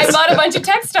markets. I bought a bunch of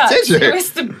tech stocks. Did you? It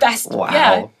was the best.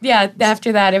 Wow. Yeah.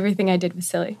 After that, everything I did was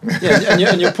silly.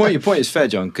 Yeah, and your point is fair,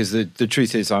 John. Because the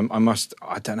truth is, I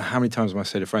don't know how many times I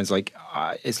must say to friends, like,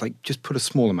 it's like just put a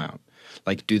small amount,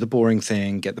 like do the boring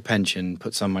thing, get the pension,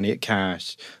 put some money at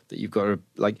cash that you've got to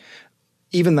like.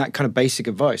 Even that kind of basic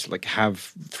advice, like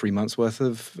have 3 months worth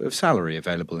of salary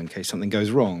available in case something goes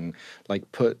wrong. Like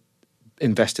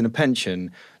invest in a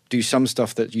pension, do some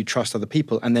stuff that you trust other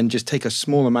people, and then just take a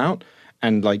small amount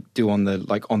and like do on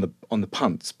the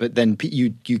punts. But then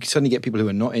you suddenly get people who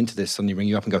are not into this suddenly ring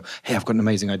you up and go, "Hey, I've got an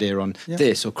amazing idea on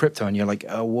this or crypto," and you're like,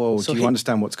 "Oh, whoa, do you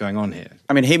understand what's going on here?"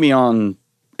 I mean, hate me in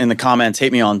the comments,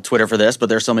 hate me on Twitter for this, but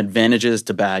there's some advantages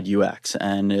to bad UX,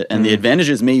 and the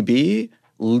advantages may be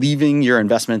leaving your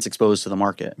investments exposed to the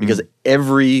market because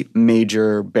every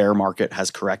major bear market has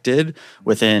corrected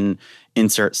within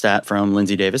insert stat from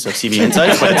Lindsay Davis of CB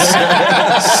Insights, but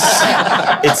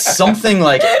it's something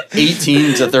like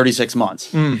 18 to 36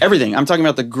 months. Everything. I'm talking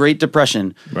about the Great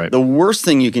Depression. Right. The worst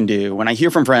thing you can do when I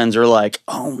hear from friends who are like,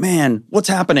 "Oh man, what's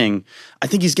happening? I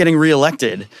think he's getting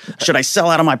reelected. Should I sell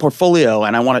out of my portfolio?"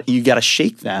 And you got to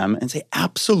shake them and say,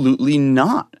 absolutely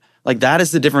not. Like that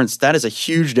is the difference. That is a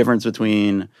huge difference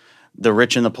between the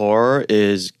rich and the poor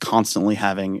is constantly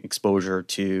having exposure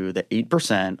to the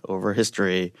 8% over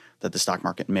history that the stock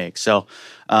market makes. So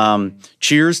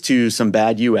cheers to some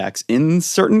bad UX in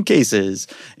certain cases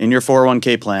in your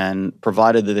 401k plan,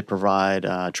 provided that they provide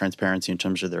transparency in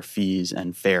terms of their fees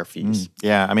and fair fees.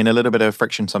 Yeah, I mean, a little bit of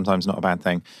friction sometimes not a bad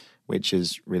thing, which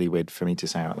is really weird for me to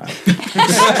say out loud.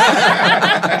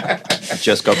 I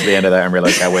just got to the end of that and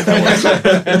realized how weird that was.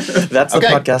 That's the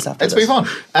podcast after Let's this. move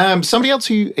on. Somebody else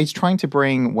who is trying to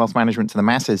bring wealth management to the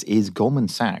masses is Goldman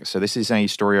Sachs. So this is a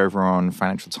story over on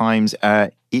Financial Times.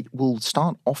 It will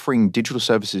start offering digital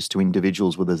services to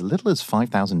individuals with as little as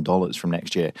 $5,000 from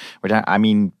next year, which I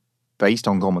mean, based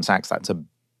on Goldman Sachs, that's a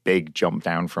big jump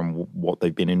down from what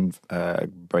they've been in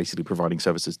basically providing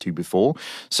services to before.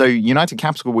 So United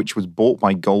Capital, which was bought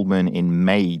by Goldman in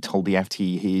May, told the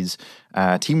FT his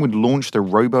team would launch the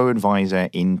robo-advisor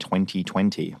in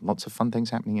 2020. Lots of fun things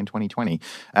happening in 2020.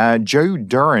 Joe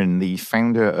Duran, the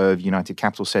founder of United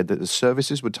Capital, said that the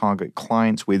services would target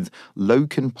clients with low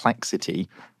complexity,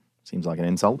 seems like an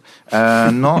insult,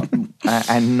 and not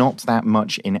that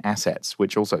much in assets,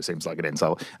 which also seems like an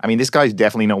insult. I mean, this guy's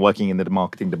definitely not working in the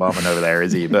marketing department over there,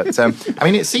 is he? But I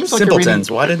mean, it seems like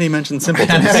Simpletons. Why didn't he mention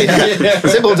simpletons?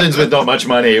 Simpletons with not much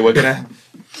money. We're gonna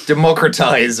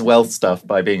democratize wealth stuff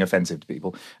by being offensive to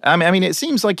people. I mean, it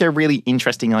seems like a really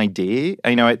interesting idea.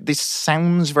 This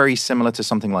sounds very similar to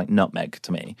something like Nutmeg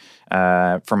to me,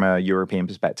 from a European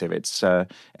perspective. It's the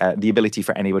ability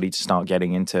for anybody to start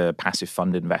getting into passive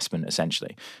fund investment,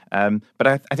 essentially. But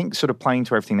I think sort of playing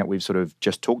to everything that we've sort of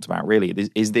just talked about, really,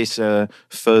 is this a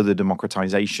further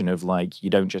democratization of like, you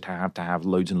don't just have to have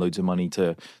loads and loads of money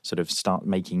to sort of start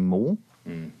making more?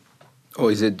 Or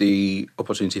is it the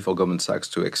opportunity for Goldman Sachs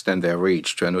to extend their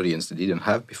reach to an audience they didn't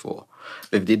have before?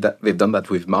 They've done that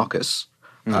with Marcus,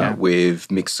 with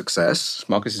mixed success.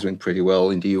 Marcus is doing pretty well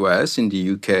in the US, in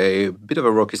the UK, a bit of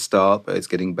a rocky start, but it's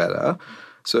getting better.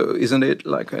 So isn't it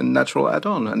like a natural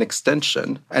add-on, an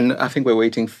extension? And I think we're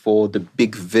waiting for the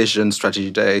big vision strategy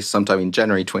day sometime in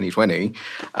January 2020.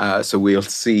 So we'll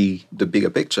see the bigger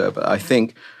picture. But I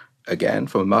think, again,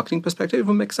 from a marketing perspective, it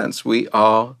will make sense. We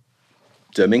are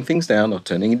dumbing things down or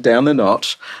turning it down a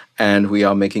notch, and we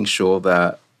are making sure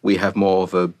that we have more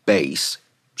of a base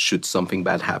should something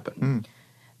bad happen.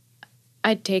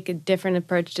 I'd take a different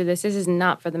approach to this. This is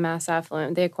not for the mass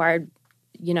affluent. They acquired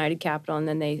United Capital, and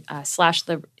then they slashed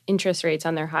the interest rates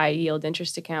on their high yield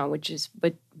interest account, which is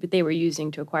what they were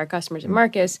using to acquire customers at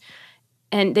Marcus.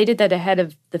 And they did that ahead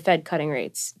of the Fed cutting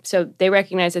rates. So they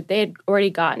recognized that they had already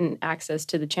gotten access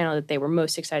to the channel that they were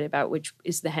most excited about, which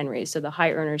is the Henrys, so the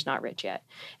high earners not rich yet.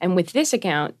 And with this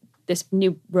account, this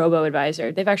new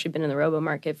robo-advisor, they've actually been in the robo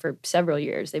market for several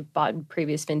years. They've bought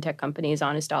previous fintech companies,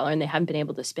 Honest Dollar, and they haven't been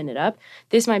able to spin it up.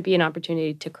 This might be an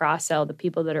opportunity to cross-sell the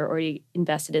people that are already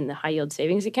invested in the high-yield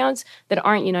savings accounts that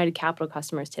aren't United Capital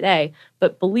customers today,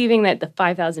 but believing that the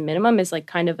 $5,000 minimum is like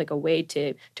kind of like a way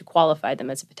to qualify them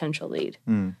as a potential lead.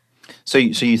 So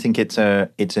you think it's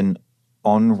an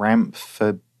on-ramp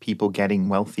for people getting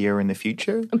wealthier in the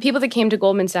future? And people that came to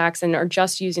Goldman Sachs and are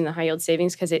just using the high yield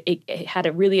savings because it had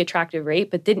a really attractive rate,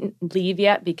 but didn't leave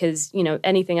yet because,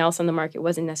 anything else on the market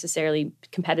wasn't necessarily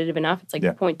competitive enough. It's like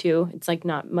 0.2. It's like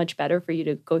not much better for you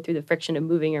to go through the friction of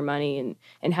moving your money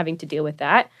and having to deal with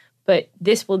that. But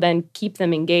this will then keep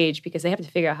them engaged because they have to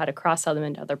figure out how to cross-sell them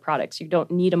into other products. You don't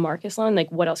need a Marcus loan.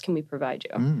 Like, what else can we provide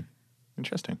you?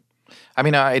 Interesting. I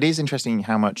mean, it is interesting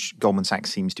how much Goldman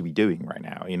Sachs seems to be doing right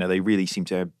now. They really seem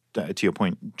to your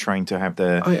point, trying to have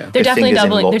the They're definitely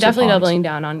doubling. They're definitely doubling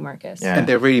down on Marcus. And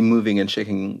they're really moving and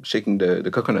shaking the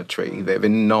coconut tree. They're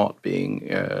not being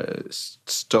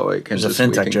stoic. There's a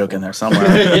fintech joke in there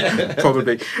somewhere.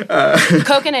 Probably.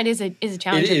 Coconut is a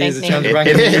challenger bank name.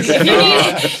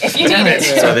 If you need it.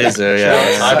 So these are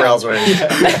eyebrows raised.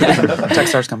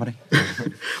 Techstars company.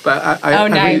 But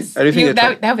nice. I think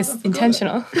that was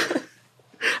intentional.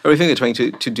 I really think they're trying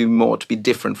to do more, to be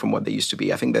different from what they used to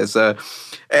be. I think there's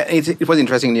it was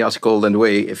interesting in the article and the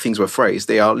way things were phrased.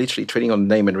 They are literally trading on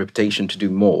name and reputation to do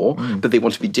more, but they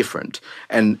want to be different.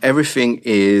 And everything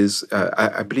is,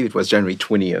 I believe it was January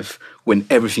 20th, when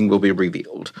everything will be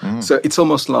revealed. So it's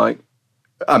almost like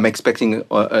I'm expecting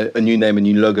a new name, a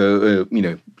new logo,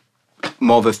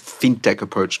 more of a fintech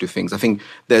approach to things. I think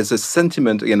there's a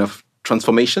sentiment, again, of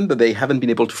transformation, but they haven't been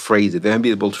able to phrase it. They haven't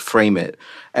been able to frame it.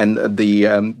 And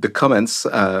the comments,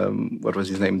 what was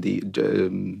his name?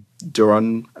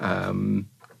 Duran.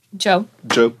 Joe.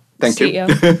 Thank CEO.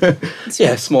 you.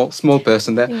 Yeah, small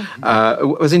person there.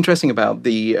 It was interesting about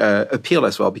the appeal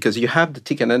as well, because you have the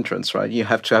ticket entrance, right? You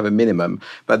have to have a minimum.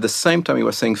 But at the same time, he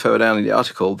was saying further down in the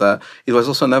article that it was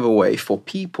also another way for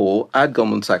people at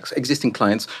Goldman Sachs, existing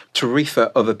clients, to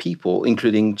refer other people,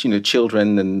 including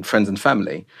children and friends and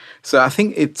family. So I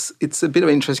think it's a bit of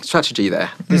an interesting strategy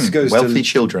there. This goes wealthy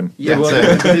children. Yeah,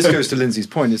 well, this goes to Lindsay's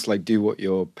point. It's like, do what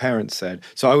your parents said.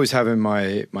 So I always have in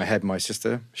my head my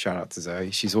sister. Shout out to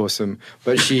Zoe. She's awesome.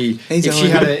 But if she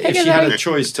had a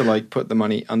choice to like put the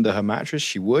money under her mattress,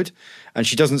 she would. And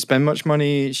she doesn't spend much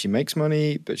money. She makes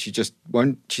money, but she just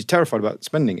won't. She's terrified about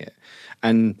spending it.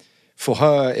 And for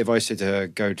her, if I said to her,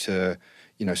 go to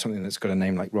something that's got a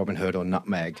name like Robinhood or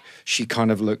Nutmeg, she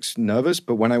kind of looks nervous.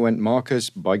 But when I went Marcus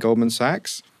by Goldman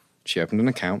Sachs, she opened an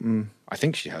account, and I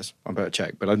think she has. I better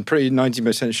check, but I'm pretty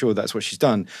 90% sure that's what she's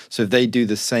done. So if they do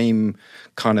the same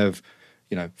kind of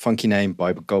funky name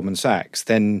by Goldman Sachs,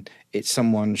 then it's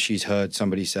someone she's heard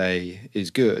somebody say is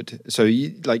good. So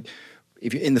if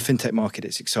you're in the fintech market,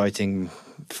 it's exciting,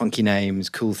 funky names,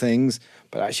 cool things.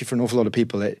 But actually for an awful lot of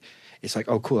people, it's like,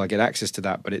 oh, cool, I get access to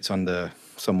that, but it's under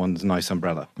someone's nice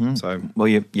umbrella. So, well,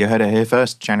 you heard it here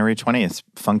first, January 20th.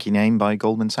 Funky name by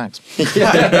Goldman Sachs.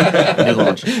 New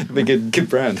launch. Be good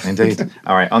brand. Indeed.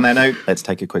 All right, on that note, let's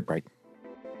take a quick break.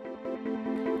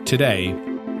 Today,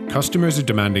 customers are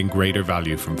demanding greater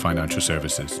value from financial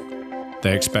services.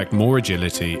 They expect more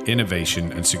agility,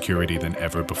 innovation, and security than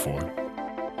ever before.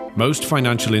 Most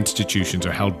financial institutions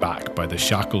are held back by the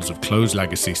shackles of closed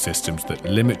legacy systems that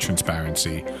limit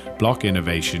transparency, block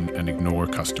innovation, and ignore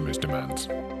customers' demands.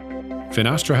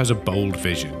 Finastra has a bold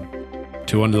vision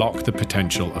to unlock the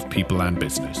potential of people and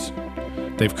business.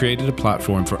 They've created a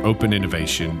platform for open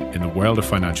innovation in the world of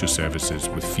financial services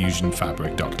with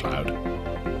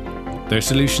FusionFabric.cloud. Their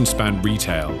solutions span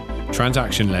retail,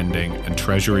 transaction lending, and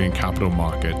treasury and capital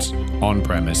markets,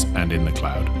 on-premise and in the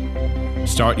cloud.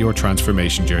 Start your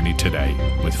transformation journey today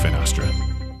with Finastra.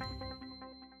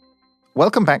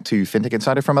 Welcome back to FinTech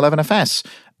Insider from 11FS.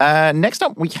 Next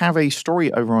up, we have a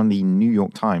story over on the New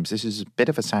York Times. This is a bit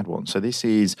of a sad one. So this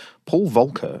is Paul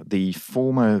Volcker, the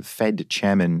former Fed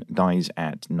chairman, dies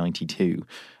at 92.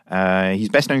 He's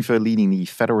best known for leading the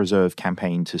Federal Reserve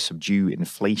campaign to subdue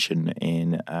inflation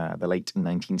in the late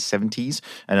 1970s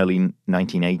and early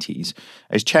 1980s.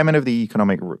 As chairman of the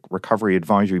Economic Recovery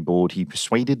Advisory Board, he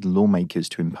persuaded lawmakers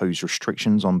to impose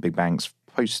restrictions on big banks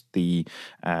post the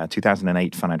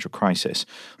 2008 financial crisis.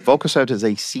 Volcker served as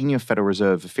a senior Federal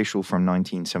Reserve official from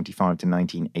 1975 to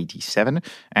 1987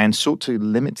 and sought to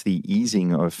limit the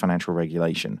easing of financial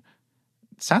regulation.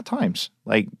 Sad times.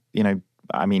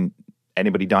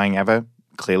 Anybody dying ever,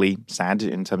 clearly sad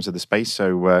in terms of the space.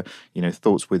 So,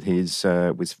 thoughts with his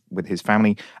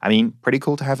family. I mean, pretty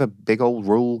cool to have a big old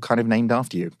rule kind of named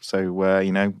after you. So,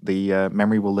 the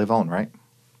memory will live on, right?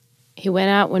 He went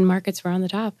out when markets were on the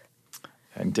top.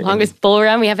 Longest bull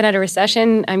run. We haven't had a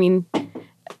recession,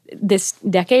 this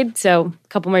decade. So a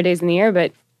couple more days in the year,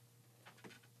 but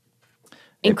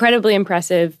incredibly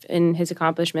impressive. And his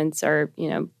accomplishments are,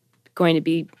 going to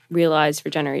be realized for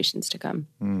generations to come.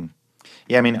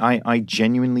 Yeah, I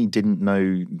genuinely didn't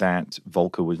know that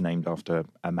Volcker was named after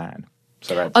a man.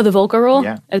 So the Volcker Rule?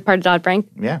 Yeah. As part of Dodd-Frank?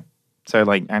 Yeah. So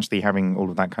like actually having all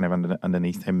of that kind of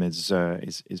underneath him is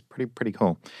pretty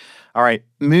cool. All right,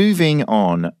 moving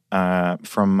on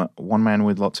from one man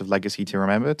with lots of legacy to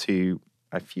remember to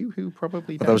a few who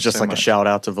probably don't. That was just so like much. a shout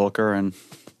out to Volker and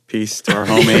peace to our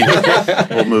homie.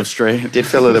 We'll move straight. Did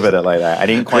feel a little bit like that. I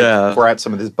didn't quite pour out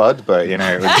some of this bud, but you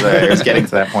know, it was getting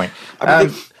to that point. I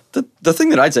mean, the thing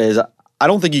that I'd say is I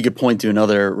don't think you could point to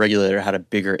another regulator that had a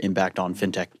bigger impact on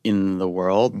fintech in the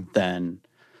world than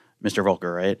Mr.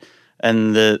 Volker, right?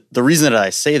 And the reason that I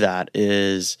say that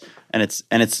is, and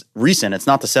it's recent. It's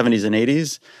not the 70s and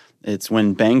 80s. It's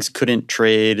when banks couldn't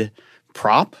trade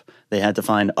prop. They had to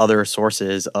find other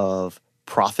sources of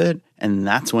profit, and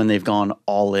that's when they've gone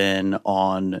all in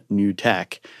on new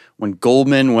tech. When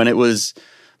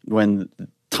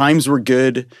times were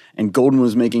good and Goldman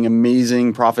was making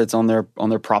amazing profits on their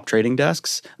prop trading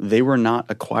desks, they were not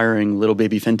acquiring little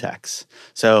baby fintechs.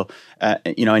 So, I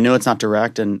know it's not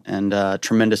direct and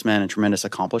tremendous man and tremendous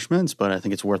accomplishments, but I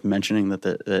think it's worth mentioning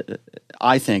that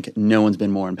I think no one's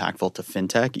been more impactful to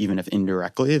fintech, even if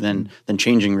indirectly, than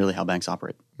changing really how banks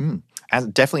operate.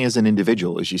 Definitely as an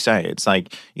individual, as you say, it's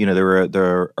like, you know,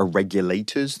 there are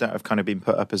regulators that have kind of been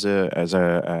put up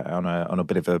on a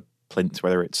bit of a plinth,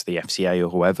 whether it's the FCA or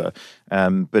whoever.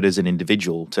 But as an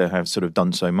individual, to have sort of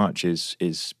done so much is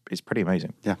pretty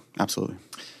amazing. Yeah, absolutely.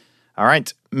 All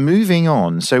right, moving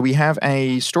on. So we have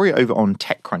a story over on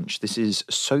TechCrunch. This is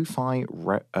SoFi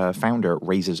founder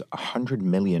raises $100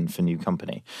 million for new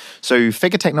company. So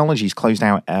Figure Technologies closed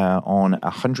out on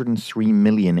 $103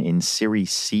 million in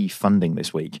Series C funding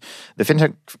this week. The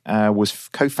fintech was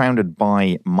co-founded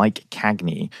by Mike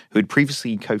Cagney, who had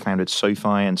previously co-founded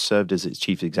SoFi and served as its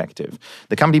chief executive.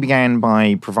 The company began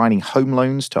by providing home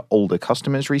loans to older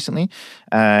customers recently.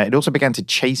 It also began to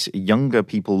chase younger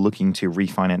people looking to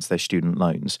refinance their student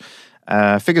loans.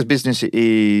 Figure's business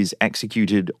is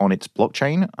executed on its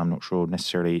blockchain. I'm not sure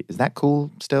necessarily. Is that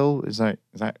cool still? Is that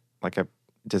like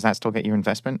does that still get your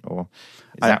investment? Or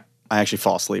I actually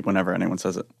fall asleep whenever anyone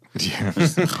says it.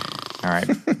 All right,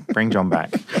 bring John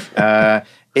back.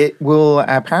 It will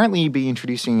apparently be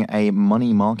introducing a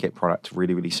money market product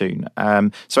really, really soon.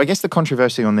 So I guess the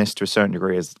controversy on this to a certain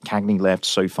degree is Cagney left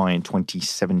SoFi in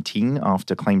 2017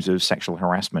 after claims of sexual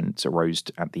harassment arose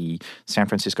at the San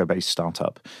Francisco-based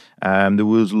startup. There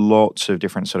was lots of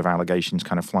different sort of allegations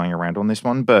kind of flying around on this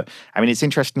one. But, I mean, it's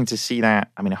interesting to see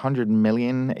that, I mean, $100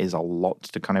 million is a lot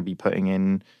to kind of be putting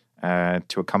in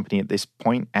to a company at this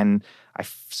point. And I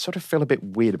sort of feel a bit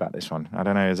weird about this one. I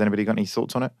don't know. Has anybody got any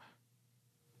thoughts on it?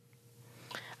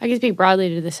 I can speak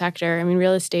broadly to the sector. I mean,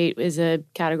 real estate is a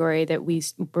category that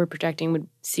we're projecting would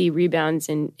see rebounds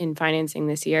in financing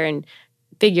this year, and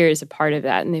Figure is a part of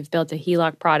that. And they've built a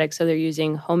HELOC product, so they're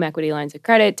using home equity lines of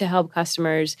credit to help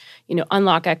customers, you know,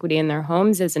 unlock equity in their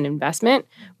homes as an investment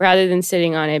rather than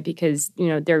sitting on it because, you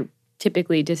know, they're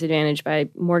typically disadvantaged by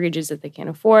mortgages that they can't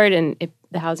afford. And if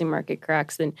the housing market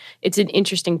corrects, then it's an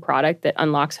interesting product that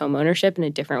unlocks home ownership in a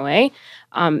different way.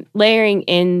 Layering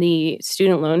in the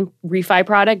student loan refi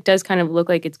product does kind of look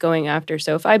like it's going after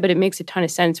SoFi, but it makes a ton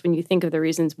of sense when you think of the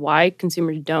reasons why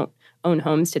consumers don't own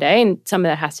homes today. And some of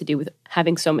that has to do with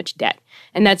having so much debt.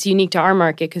 And that's unique to our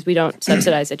market because we don't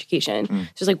subsidize education.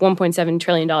 So there's like $1.7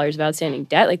 trillion of outstanding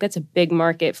debt. Like that's a big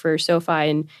market for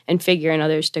SoFi and Figure and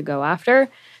others to go after.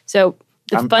 So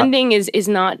the funding is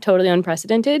not totally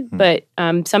unprecedented, but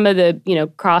some of the, you know,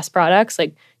 cross products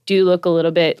like do look a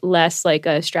little bit less like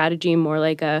a strategy, more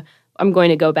like I'm going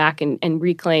to go back and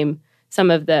reclaim some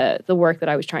of the work that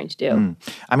I was trying to do.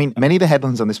 I mean, many of the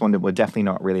headlines on this one were definitely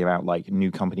not really about like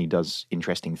new company does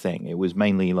interesting thing. It was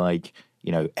mainly like,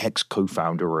 you know,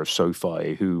 ex-co-founder of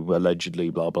SoFi who allegedly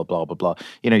blah, blah, blah, blah, blah.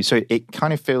 You know, so it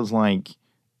kind of feels like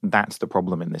that's the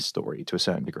problem in this story to a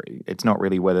certain degree. It's not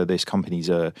really whether this company's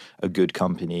a good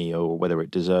company or whether it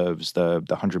deserves the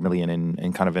 $100 million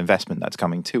in kind of investment that's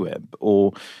coming to it,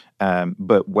 or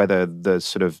but whether the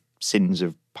sort of sins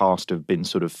of past have been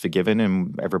sort of forgiven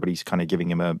and everybody's kind of giving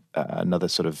him another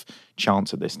sort of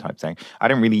chance at this type thing. I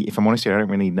don't really, if I'm honest here, I don't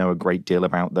really know a great deal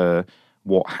about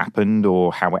what happened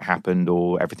or how it happened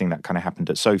or everything that kind of happened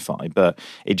at SoFi. But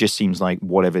it just seems like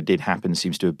whatever did happen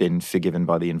seems to have been forgiven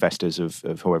by the investors of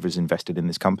whoever's invested in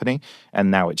this company. And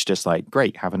now it's just like,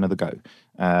 great, have another go.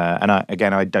 And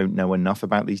I don't know enough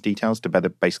about these details to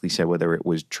basically say whether it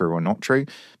was true or not true.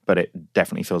 But it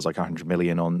definitely feels like $100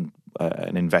 million on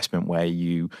an investment where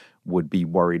you would be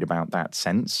worried about that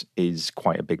sense is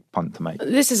quite a big punt to make.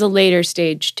 This is a later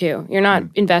stage too. You're not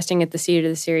investing at the seed of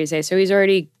the Series A. So he's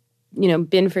already, you know,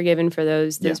 been forgiven for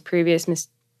those previous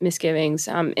misgivings.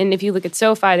 And if you look at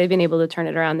SoFi, they've been able to turn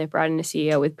it around. They've brought in a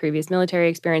CEO with previous military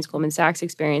experience, Goldman Sachs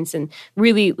experience, and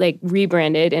really like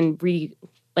rebranded and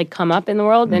like come up in the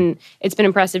world, and it's been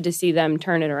impressive to see them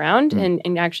turn it around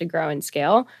and actually grow and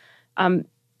scale.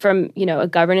 From a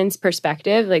governance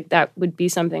perspective, like that would be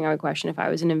something I would question if I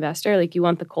was an investor. Like you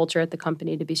want the culture at the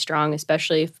company to be strong,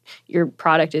 especially if your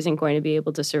product isn't going to be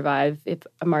able to survive if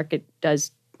a market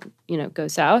does go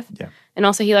south. Yeah. And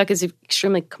also HELOC is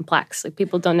extremely complex. Like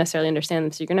people don't necessarily understand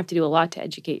them. So you're gonna have to do a lot to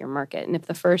educate your market. And if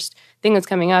the first thing that's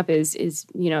coming up is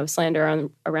slander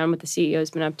around what the CEO has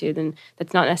been up to, then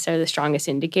that's not necessarily the strongest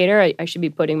indicator. I should be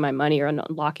putting my money or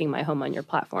unlocking my home on your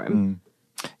platform.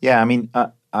 Yeah, I mean,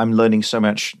 I'm learning so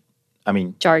much. I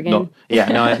mean, Jargon.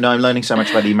 I'm learning so much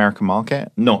about the American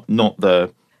market. Not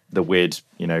the weird,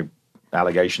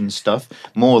 allegation stuff.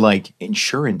 More like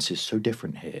insurance is so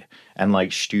different here, and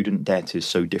like student debt is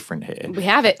so different here. We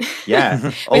have it.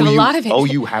 Yeah, we have a lot of it. Oh,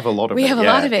 you have a lot of it. We have a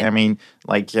lot of it. I mean,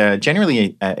 like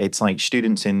generally, it's like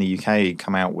students in the UK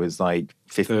come out with like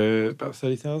about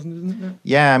 30,000, isn't it?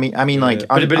 Yeah, I mean, like,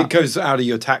 but it goes out of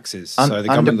your taxes, so the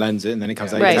government lends it, and then it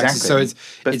comes out of your taxes. Exactly.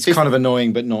 So it's kind of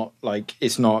annoying, but not like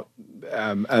it's not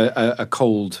a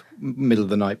cold middle of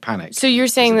the night panic. So you're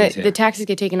saying that the taxes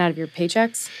get taken out of your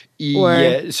paychecks,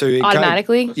 or so it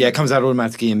automatically? It comes out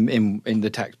automatically in the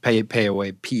tax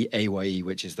PAYE,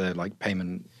 which is the like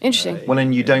payment. Interesting. Well,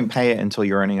 and you don't pay it until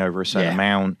you're earning over a certain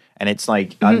amount, and it's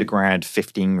like undergrad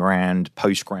 15 grand,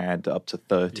 postgrad up to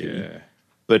 30. Yeah.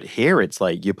 But here it's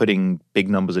like you're putting big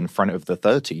numbers in front of the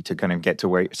 30 to kind of get to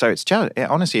where. So it's just,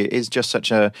 honestly, it is just such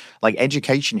a, like,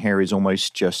 education here is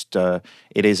almost just,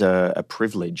 it is a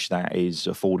privilege that is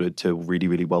afforded to really,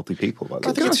 really wealthy people.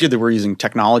 I think it's good that we're using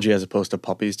technology as opposed to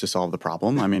puppies to solve the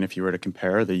problem. I mean, if you were to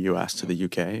compare the US to the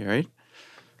UK, right?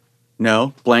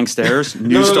 No, blank stares.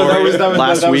 News story last week. That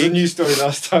was a news story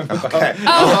last time. Okay.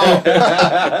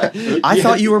 I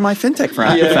thought you were my fintech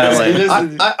family.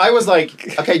 I was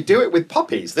like, okay, do it with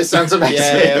puppies. This sounds amazing.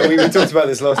 Yeah, we talked about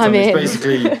this last time. It's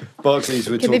basically Barclays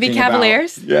were Can talking they be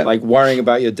cavaliers? about like worrying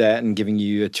about your debt and giving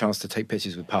you a chance to take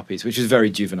pictures with puppies, which is very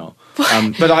juvenile.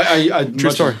 But I True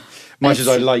story. Much as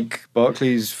I like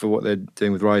Barclays for what they're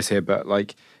doing with Rise here, but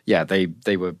like, yeah, they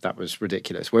were, that was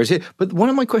ridiculous. Whereas here, but one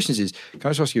of my questions is, can I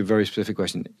just ask you a very specific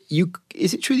question?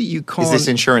 Is it true that you can't? Is this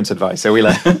insurance advice? Are we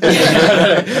like?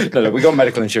 No, we got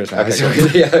medical insurance now.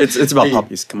 It's about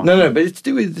puppies. Come on. No, but it's to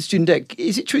do with the student debt.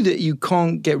 Is it true that you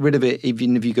can't get rid of it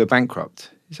even if you go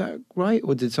bankrupt? Is that right?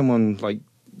 Or did someone like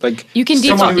you can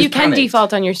someone default? who's panicked?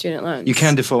 Default on your student loans. You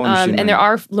can default on your student and there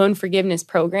loans. are loan forgiveness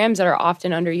programs that are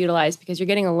often underutilized because you're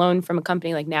getting a loan from a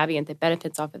company like Navient that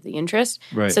benefits off of the interest.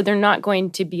 Right. So they're not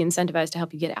going to be incentivized to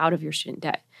help you get out of your student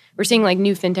debt. We're seeing like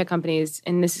new fintech companies,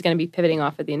 and this is going to be pivoting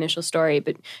off of the initial story,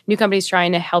 but new companies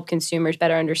trying to help consumers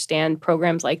better understand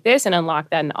programs like this and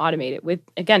unlock that and automate it with,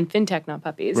 again, fintech, not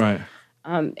puppies. Right.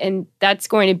 And that's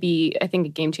going to be, I think, a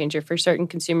game changer for certain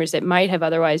consumers that might have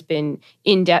otherwise been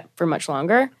in debt for much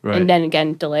longer, Right. and then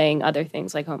again delaying other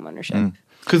things like home ownership.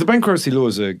 Because the bankruptcy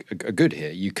laws are good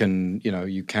here. You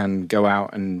can go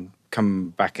out and come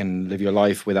back and live your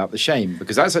life without the shame,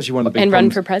 because that's actually one of the big And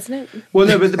problems. run for president? Well,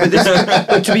 no,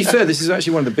 but to be fair, this is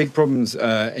actually one of the big problems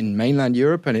in mainland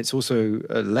Europe, and it's also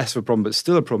less of a problem, but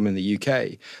still a problem in the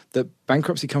UK, that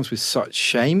bankruptcy comes with such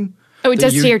shame. Oh, it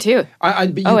does you- here too.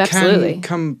 But you absolutely. can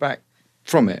come back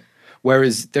from it.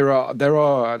 Whereas there are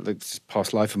like this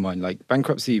past life of mine, like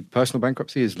personal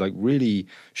bankruptcy is like really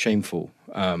shameful.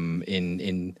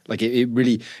 In like it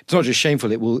really, it's not just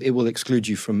shameful. It will exclude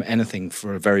you from anything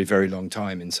for a very, very long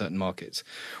time in certain markets.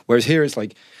 Whereas here it's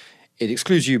like it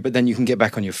excludes you, but then you can get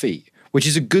back on your feet, which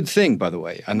is a good thing, by the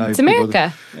way. I know It's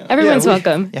America. Everyone's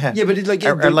welcome. Yeah, Yeah, but it's like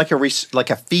like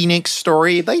a Phoenix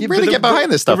story. They really get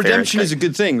behind this stuff. The here. redemption is a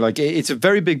good thing. Like it's a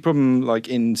very big problem, like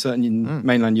in certain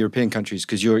mainland European countries,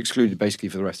 because you're excluded basically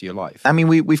for the rest of your life. I mean,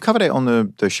 we've covered it on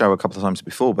the show a couple of times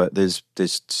before, but there's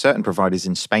certain providers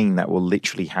in Spain that will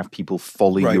literally have people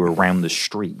follow you around the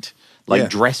street, like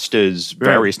dressed as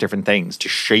various different things to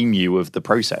shame you of the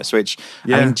process, which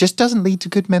I mean just doesn't lead to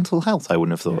good mental health. I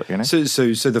wouldn't have thought, you know.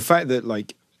 So the fact that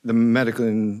like the medical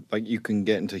and like you can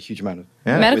get into a huge amount of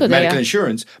Medical with debt, medical yeah.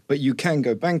 insurance, but you can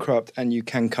go bankrupt and you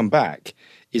can come back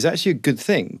is actually a good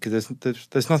thing, because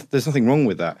there's nothing wrong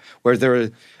with that.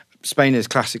 Whereas Spain is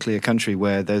classically a country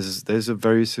where there's a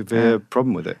very severe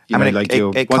problem with it. I mean,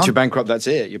 once you're bankrupt, that's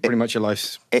it. You're pretty much your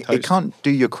life's It toast. can't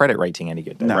do your credit rating any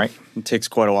good, though, No, right? it takes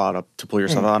quite a while to pull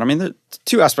yourself out. I mean, the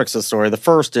two aspects of the story. The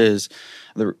first is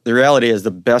the reality is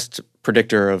the best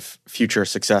predictor of future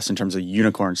success in terms of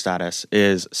unicorn status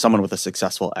is someone with a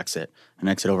successful exit. An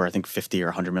exit over, I think, $50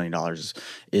 or $100 million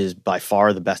is by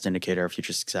far the best indicator of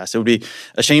future success. It would be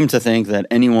a shame to think that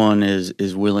anyone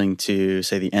is willing to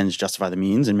say the ends justify the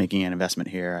means in making an investment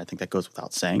here. I think that goes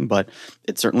without saying, but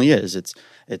it certainly is. It's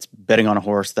betting on a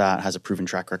horse that has a proven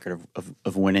track record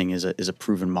of winning is a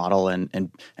proven model, and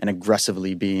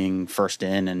aggressively being first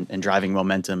in and driving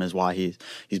momentum is why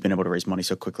he's been able to raise money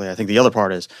so quickly. I think the other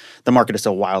part is the market is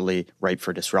so wildly ripe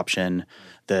for disruption.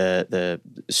 The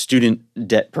student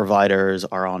debt providers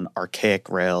are on archaic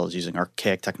rails using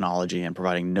archaic technology and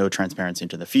providing no transparency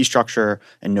into the fee structure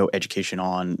and no education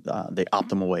on the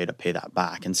optimal way to pay that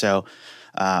back. And so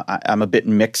I'm a bit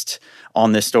mixed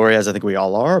on this story, as I think we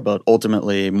all are, but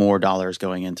ultimately more dollars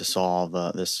going in to solve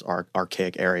this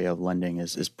archaic area of lending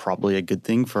is probably a good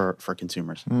thing for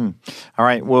consumers. All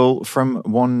right. Well, from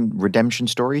one redemption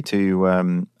story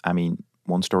to,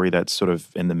 one story that's sort of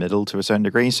in the middle to a certain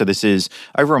degree. So this is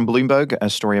over on Bloomberg, a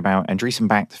story about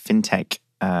Andreessen-backed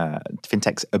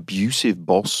fintech's abusive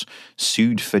boss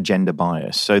sued for gender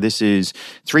bias. So this is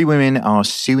 3 women are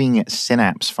suing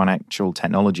Synapse Financial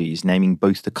Technologies, naming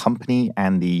both the company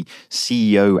and the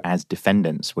CEO as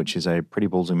defendants, which is a pretty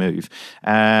ballsy move.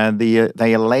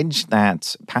 They allege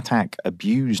that Patak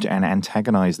abused and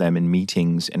antagonized them in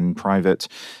meetings in private.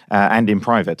 The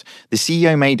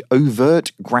CEO made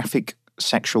overt graphic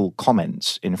sexual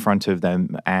comments in front of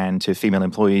them and to female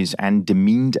employees and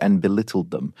demeaned and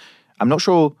belittled them. I'm not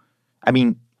sure.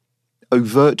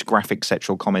 Overt graphic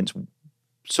sexual comments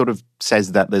sort of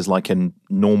says that there's like a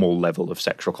normal level of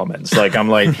sexual comments. Like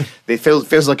it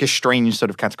feels like a strange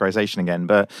sort of categorization again.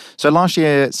 But so last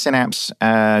year, Synapse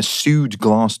sued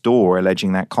Glassdoor,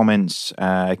 alleging that comments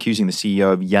accusing the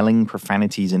CEO of yelling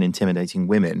profanities and intimidating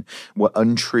women were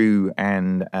untrue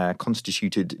and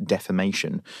constituted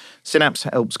defamation. Synapse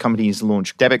helps companies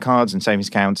launch debit cards and savings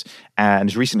accounts and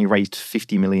has recently raised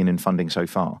 $50 million in funding so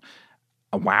far.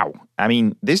 Wow.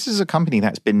 This is a company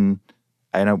that's been,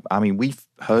 we've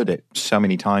heard it so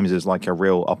many times as like a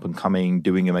real up and coming,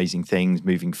 doing amazing things,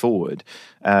 moving forward.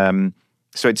 So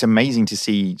it's amazing to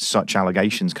see such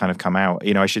allegations kind of come out.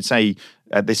 I should say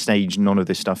at this stage, none of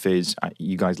this stuff is,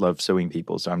 you guys love suing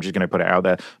people, so I'm just going to put it out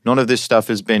there. None of this stuff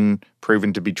has been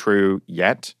proven to be true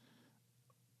yet.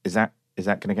 Is that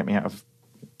going to get me out of...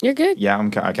 You're good. Yeah,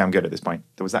 I'm good at this point.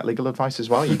 Was that legal advice as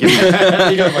well? You give me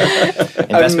legal advice.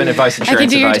 Investment advice,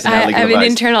 insurance advice, and now legal advice. I'm an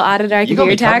internal auditor. I can do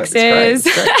your taxes.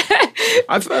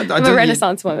 I'm a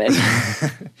Renaissance woman.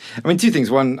 2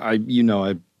 things. One, I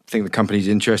think the company's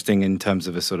interesting in terms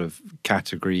of a sort of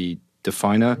category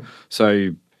definer.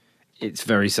 So it's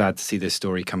very sad to see this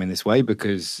story come in this way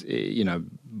because,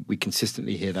 we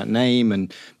consistently hear that name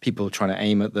and people trying to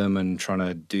aim at them and trying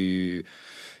to do...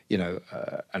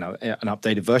 an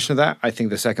updated version of that. I think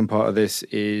the second part of this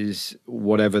is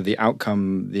whatever the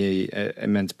outcome, the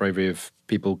immense bravery of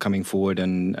people coming forward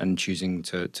and choosing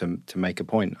to make a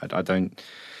point. I don't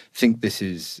think this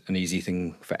is an easy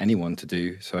thing for anyone to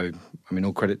do. So,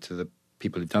 all credit to the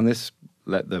people who've done this.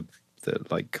 Let the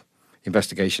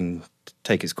investigation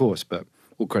take its course, but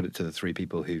all credit to the 3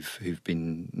 people who've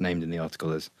been named in the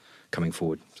article as coming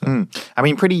forward. So.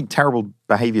 Pretty terrible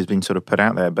behavior has been sort of put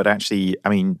out there, but actually,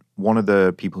 one of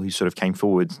the people who sort of came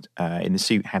forward in the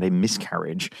suit had a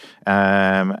miscarriage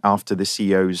after the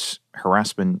CEO's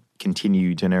harassment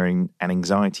continued and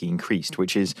anxiety increased,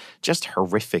 which is just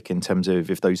horrific in terms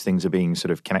of if those things are being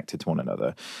sort of connected to one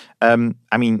another.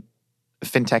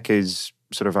 Fintech is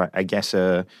sort of, I guess,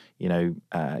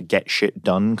 get shit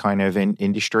done kind of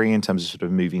industry in terms of sort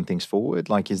of moving things forward?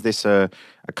 Like, is this a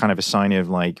kind of a sign of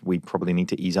like, we probably need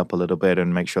to ease up a little bit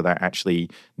and make sure that actually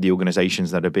the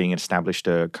organizations that are being established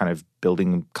are kind of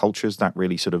building cultures that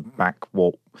really sort of back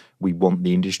what we want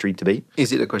the industry to be?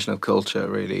 Is it a question of culture,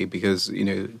 really? Because,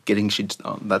 getting shit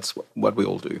done, that's what we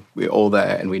all do. We're all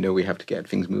there and we know we have to get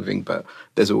things moving, but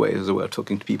there's a way of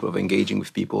talking to people, of engaging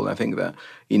with people. And I think that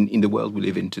in the world we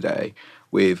live in today,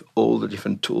 with all the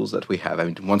different tools that we have.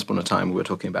 Once upon a time, we were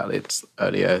talking about it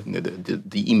earlier,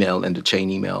 the email and the chain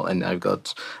email, and I've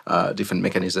got different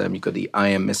mechanism. You've got the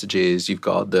IM messages, you've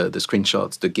got the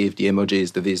screenshots, the GIF, the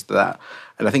emojis, the this, the that.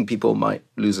 And I think people might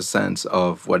lose a sense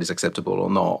of what is acceptable or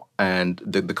not. And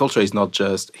the culture is not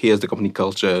just, here's the company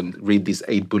culture and read these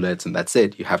 8 bullets and that's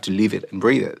it. You have to live it and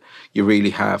breathe it. You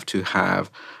really have to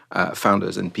have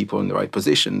founders and people in the right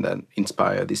position that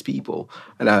inspire these people.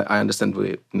 And I understand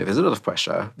there's a lot of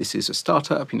pressure. This is a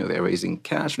startup, they're raising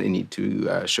cash, they need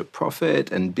to show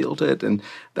profit and build it, and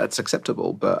that's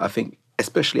acceptable. But I think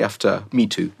especially after Me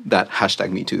Too, that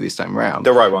hashtag Me Too this time around.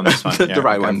 The right one this time. The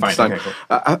right one this time. Okay,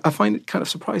 cool. I find it kind of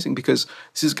surprising because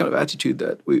this is kind of attitude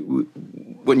that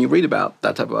when you read about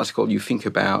that type of article, you think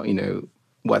about,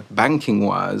 what banking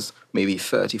was maybe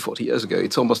 30, 40 years ago.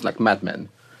 It's almost like Mad Men.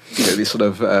 These sort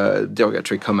of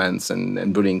derogatory comments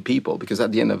and bullying people, because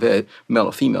at the end of it, male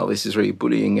or female, this is really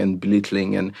bullying and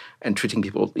belittling and treating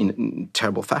people in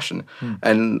terrible fashion.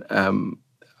 And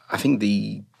I think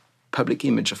the public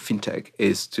image of fintech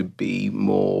is to be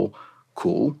more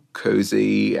cool,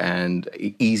 cozy, and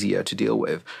easier to deal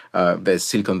with. There's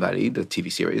Silicon Valley, the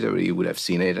TV series, everybody would have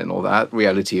seen it and all that,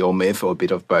 reality or myth or a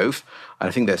bit of both. And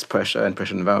I think there's pressure, and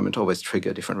pressure environment always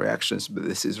trigger different reactions, but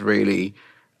this is really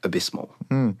abysmal.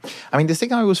 I mean, the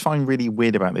thing I always find really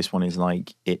weird about this one is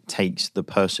like it takes the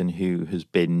person who has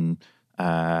been,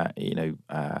 the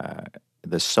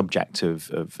subject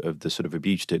of the sort of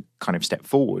abuse to kind of step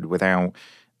forward without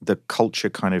the culture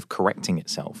kind of correcting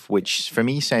itself, which for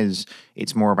me says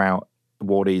it's more about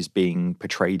what is being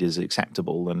portrayed as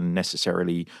acceptable and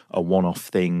necessarily a one-off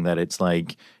thing that it's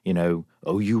like,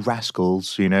 oh, you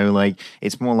rascals, like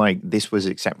it's more like this was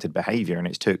accepted behavior, and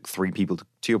it took three people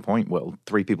to your point, Will,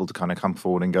 three people to kind of come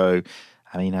forward and go,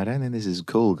 I mean, I don't think this is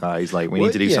cool, guys. Like, we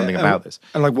need to do something about this.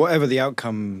 And like, whatever the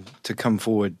outcome to come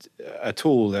forward at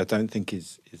all, I don't think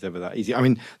is ever that easy. I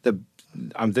mean,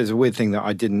 there's a weird thing that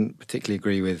I didn't particularly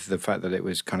agree with, the fact that it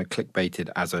was kind of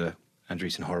clickbaited as a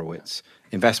Andreessen Horowitz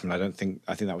investment. I think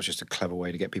that was just a clever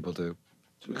way to get people to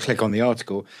click on the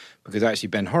article, because actually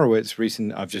Ben Horowitz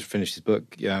I've just finished his book,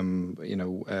 You Are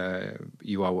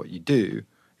What You Do.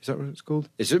 Is that what it's called?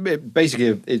 It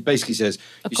basically says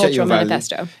you set your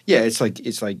manifesto. Yeah, it's like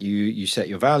you set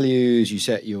your values, you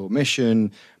set your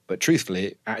mission, but truthfully,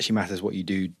 it actually matters what you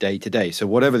do day to day. So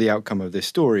whatever the outcome of this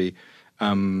story,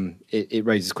 it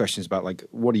raises questions about like,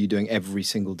 what are you doing every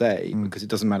single day? Because it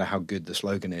doesn't matter how good the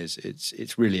slogan is.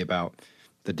 It's really about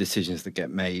the decisions that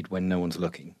get made when no one's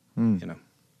looking.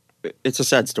 It's a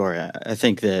sad story. I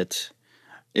think that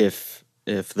if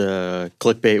the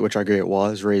clickbait, which I agree it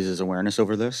was, raises awareness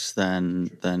over this, then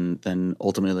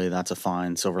ultimately that's a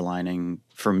fine silver lining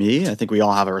for me. I think we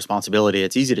all have a responsibility.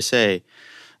 It's easy to say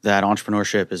that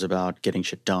entrepreneurship is about getting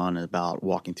shit done, about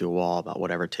walking through a wall, about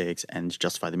whatever it takes, and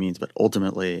justify the means. But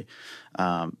ultimately,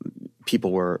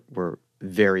 people were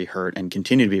very hurt and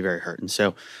continue to be very hurt. And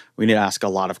so we need to ask a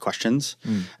lot of questions.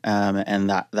 And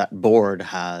that board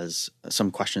has some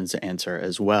questions to answer,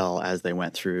 as well as they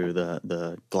went through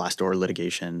the Glassdoor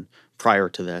litigation prior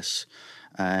to this.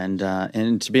 And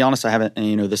to be honest, I haven't,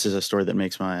 this is a story that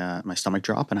makes my stomach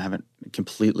drop, and I haven't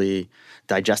completely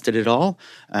digested it all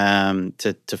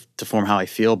to form how I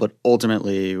feel. But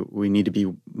ultimately, we need to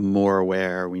be more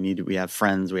aware. We have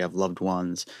friends, we have loved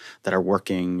ones that are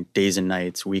working days and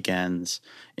nights, weekends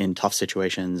in tough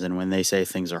situations. And when they say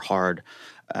things are hard,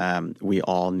 we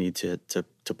all need to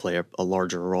play a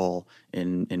larger role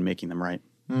in making them right.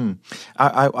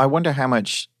 I wonder how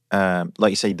much, like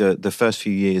you say, the first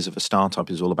few years of a startup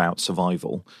is all about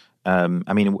survival.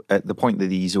 I mean, at the point that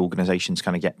these organizations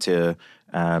kind of get to,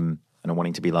 and I'm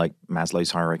wanting to be like Maslow's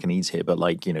hierarchy of needs here, but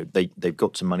like, they've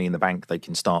got some money in the bank, they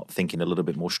can start thinking a little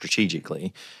bit more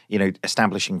strategically,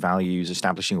 establishing values,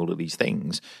 establishing all of these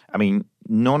things. I mean,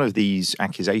 none of these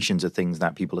accusations are things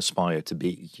that people aspire to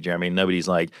be. Do you know what I mean? Nobody's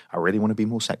like, I really want to be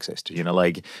more sexist,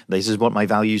 like, this is what my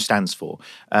value stands for.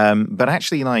 But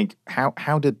actually, like,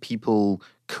 how did people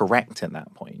correct at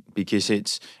that point? Because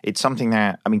it's something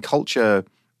that, I mean, culture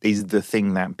is the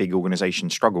thing that big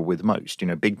organizations struggle with most.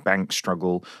 Big banks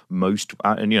struggle most,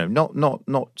 and not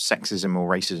sexism or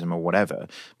racism or whatever,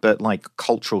 but like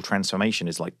cultural transformation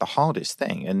is like the hardest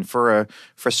thing. And for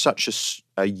such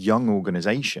a young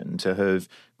organization to have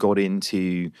got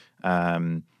into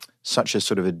such a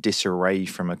sort of a disarray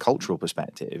from a cultural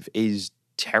perspective is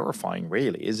terrifying,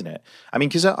 really, isn't it? I mean,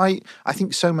 because I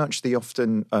think so much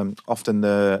often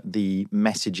the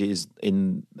message is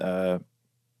in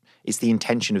it's the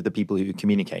intention of the people who are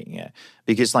communicating it.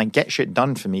 Because like get shit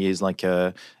done for me is like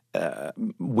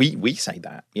we say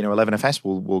that, 11FS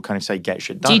will kind of say get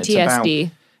shit done.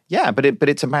 GTSD. But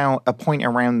it's about a point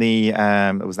around the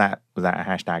was that a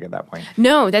hashtag at that point?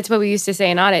 No, that's what we used to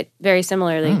say in audit, very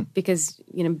similarly, because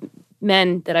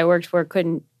men that I worked for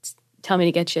couldn't tell me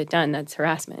to get shit done. That's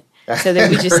harassment. So then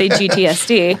we just say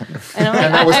GTSD. And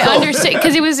I understood,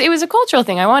 because it was a cultural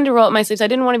thing. I wanted to roll up my sleeves. I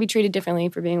didn't want to be treated differently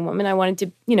for being a woman. I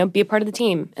wanted to, be a part of the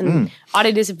team. And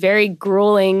audit is a very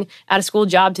grueling out-of-school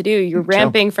job to do. You're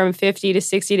ramping from 50 to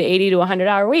 60 to 80 to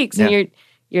 100-hour weeks, and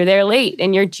you're there late,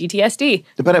 and you're GTSD.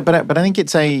 But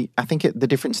I think the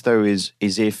difference though is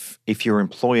if your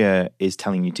employer is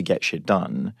telling you to get shit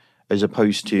done, as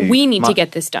opposed to we need to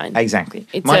get this done. Exactly.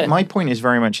 My point is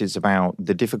very much is about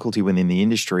the difficulty within the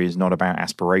industry is not about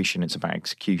aspiration, it's about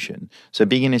execution. So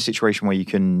being in a situation where you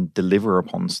can deliver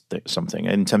upon something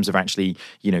in terms of actually,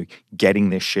 getting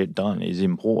this shit done is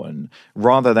important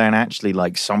rather than actually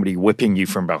like somebody whipping you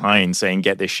from behind saying,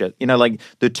 get this shit, like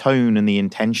the tone and the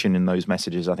intention in those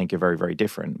messages, I think are very, very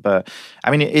different. But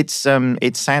I mean, it's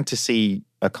sad to see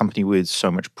a company with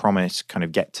so much promise kind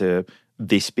of get to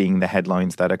this being the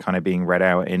headlines that are kind of being read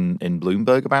out in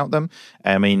Bloomberg about them.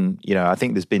 I mean, I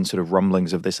think there's been sort of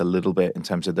rumblings of this a little bit in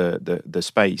terms of the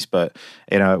space, but,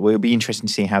 it'll be interesting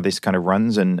to see how this kind of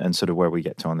runs and sort of where we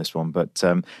get to on this one. But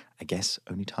I guess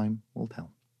only time will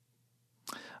tell.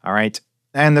 All right.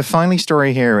 And the final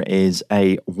story here is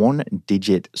a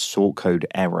 1-digit sort code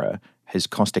error has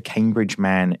cost a Cambridge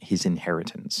man his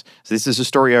inheritance. So this is a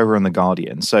story over on The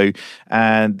Guardian. So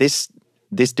this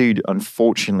dude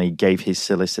unfortunately gave his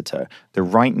solicitor the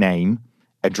right name,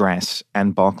 address,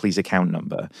 and Barclays account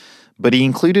number, but he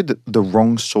included the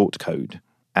wrong sort code.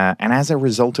 And as a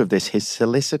result of this, his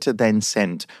solicitor then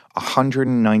sent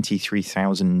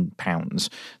 £193,000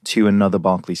 to another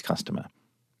Barclays customer.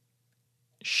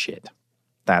 Shit.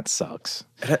 That sucks.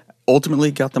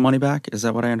 Ultimately got the money back? Is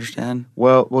that what I understand?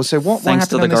 Well. So what Thanks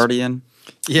to happened The Guardian?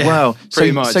 Yeah, well,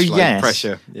 pretty much. So like yes.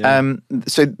 Pressure. Yeah.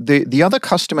 So the other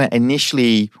customer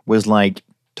initially was like,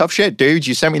 tough shit, dude.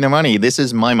 You sent me the money. This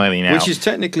is my money now. Which is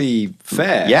technically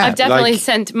fair. Yeah. I've definitely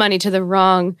sent money to the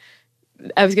wrong,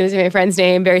 I was going to say my friend's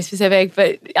name, very specific,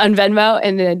 but on Venmo,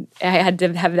 and then I had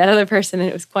to have that other person,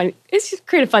 and it's just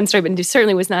create a fun story, but it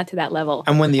certainly was not to that level.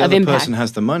 And when the of other impact. person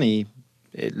has the money,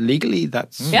 legally,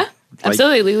 that's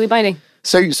absolutely legally binding.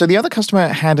 So the other customer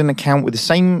had an account with the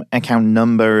same account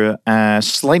number,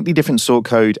 slightly different sort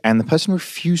code, and the person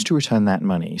refused to return that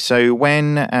money. So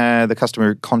when the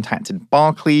customer contacted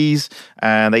Barclays,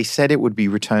 they said it would be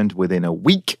returned within a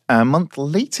week. A month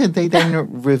later, they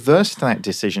then reversed that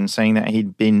decision, saying that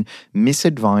he'd been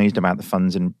misadvised about the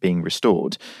funds and being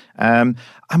restored. I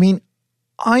mean,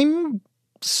 I'm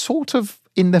sort of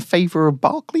in the favor of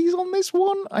Barclays on this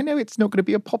one. I know it's not going to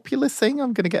be a popular thing.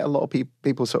 I'm going to get a lot of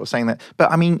people sort of saying that.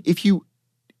 But I mean, if you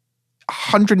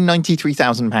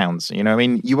 £193,000, I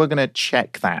mean, you are going to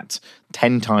check that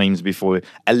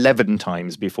 11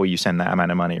 times before you send that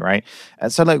amount of money, right?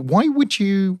 So like, why would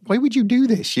you do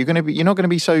this? You're not going to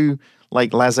be so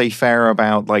like laissez-faire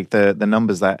about like the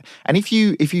numbers that, and if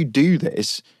you do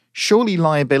this, surely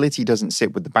liability doesn't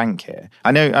sit with the bank here.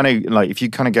 I know. Like, if you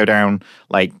kind of go down,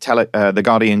 like, The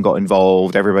Guardian got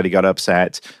involved, everybody got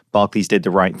upset, Barclays did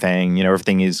the right thing,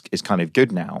 everything is kind of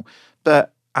good now.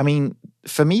 But I mean,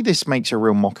 for me, this makes a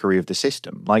real mockery of the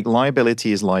system. Like,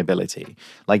 liability is liability.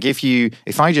 Like, if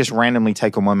I just randomly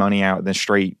take all my money out in the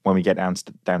street when we get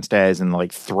downstairs and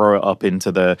like throw it up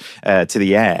into the to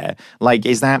the air, like,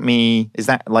 is that me? Is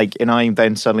that like, and I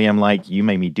then suddenly I'm like, you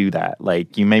made me do that.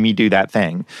 Like, you made me do that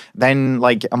thing. Then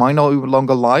like, am I no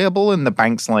longer liable? And the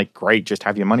bank's like, great, just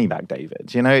have your money back, David.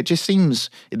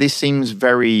 This seems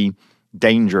very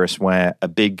dangerous where a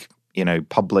big,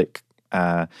 public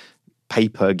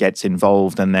paper gets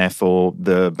involved and therefore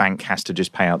the bank has to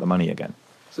just pay out the money again.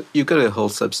 So you've got a whole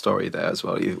sub-story there as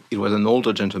well. It was an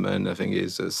older gentleman, I think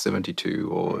he's 72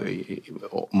 or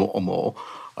more.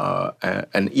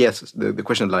 And yes, the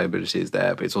question of liability is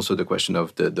there, but it's also the question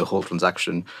of the whole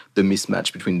transaction, the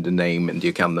mismatch between the name and the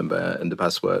account number and the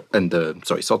password, and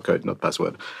sort code, not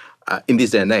password. In this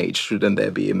day and age, shouldn't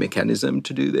there be a mechanism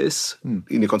to do this?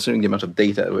 Considering the amount of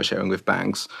data we're sharing with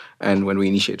banks, and when we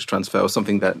initiate a transfer or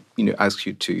something that asks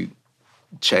you to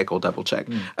check or double check,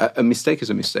 a mistake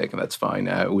is a mistake, and that's fine.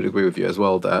 I would agree with you as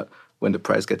well that when the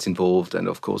press gets involved, and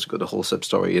of course you've got the whole sub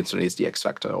story, and suddenly it's the X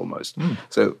factor almost.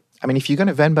 So. I mean, if you're going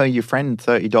to Venmo your friend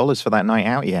 $30 for that night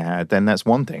out you had, then that's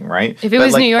one thing, right? If it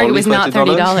was New York, it was not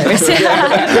 $30.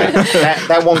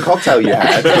 that one cocktail you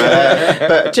had.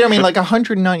 But do you know what I mean? Like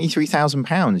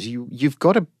 £193,000, you've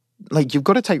got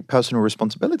to take personal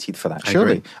responsibility for that,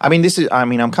 surely.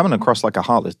 I'm coming across like a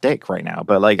heartless dick right now,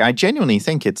 but like, I genuinely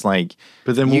think it's like.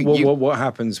 But then what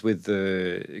happens with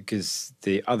because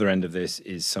the other end of this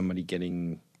is somebody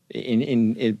getting.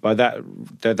 By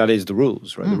that is the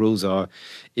rules, right? The rules are,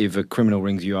 if a criminal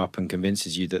rings you up and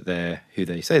convinces you that they're who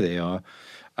they say they are,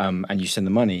 and you send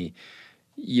the money,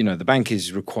 the bank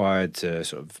is required to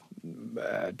sort of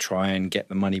try and get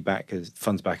the money back,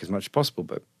 funds back as much as possible.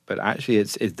 But actually,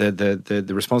 it's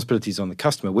the responsibility is on the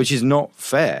customer, which is not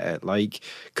fair. Like,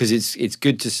 because it's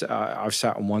good to. I've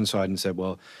sat on one side and said,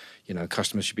 well,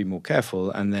 customers should be more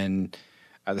careful, and then.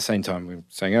 At the same time, we were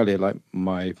saying earlier, like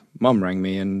my mum rang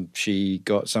me and she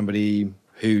got somebody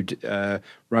who'd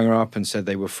rung her up and said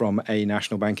they were from a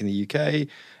national bank in the UK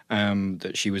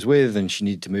that she was with, and she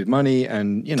needed to move money.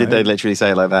 And Did they literally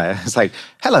say it like that? It's like,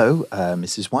 "Hello,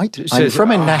 Mrs. White. I'm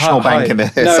from a national hi. bank." And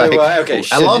it's No, like, okay,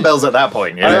 alarm bells at that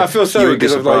point. You know? I feel sorry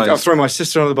because I've thrown my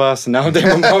sister on the bus, and now I'm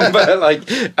doing my mom. But like,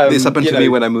 This happened to me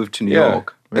when I moved to New Yeah,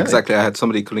 York. really? Exactly. I had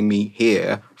somebody calling me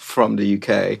here from the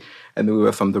UK, and we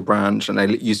were from the branch, and I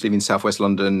used to live in Southwest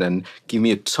London, and give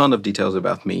me a ton of details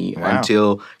about me Wow.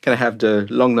 until, can I have the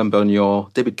long number on your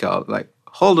debit card? Like,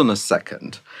 hold on a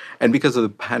second. And because of the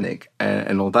panic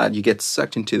and all that, you get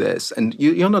sucked into this. And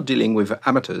you're not dealing with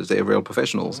amateurs, they're real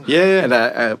professionals. Yeah. And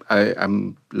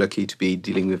I'm lucky to be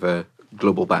dealing with a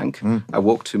global bank. I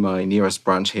walked to my nearest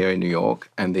branch here in New York,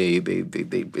 and they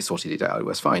sorted it out. It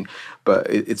was fine. But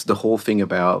it's the whole thing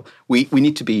about, we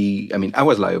need to be, I mean, I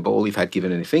was liable. If I'd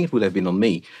given anything, it would have been on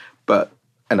me.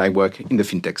 And I work in the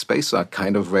fintech space, so I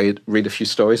kind of read a few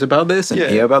stories about this and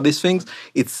hear about these things.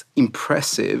 It's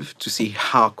impressive to see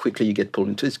how quickly you get pulled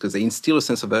into this, because they instill a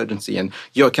sense of urgency, and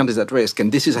your account is at risk,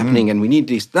 and this is happening, and we need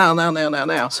this now.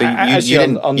 So you Actually,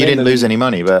 I'll didn't name lose them. any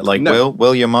money, but like, No.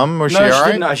 Will your mum, was No, she she all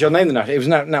right? didn't actually. I'll name the Nat. It was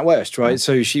NatWest, right?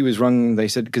 So she was rung. They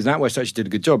said, because NatWest actually did a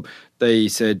good job. They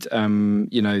said,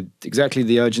 exactly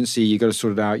the urgency. You got to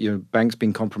sort it out. Your bank's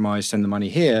been compromised. Send the money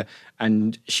here.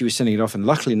 And she was sending it off, and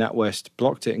luckily NatWest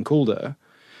blocked it and called her.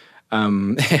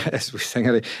 As we were saying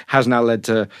earlier, has now led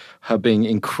to her being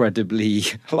incredibly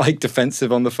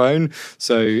defensive on the phone.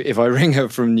 So if I ring her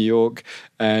from New York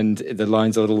and the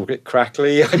line's a little bit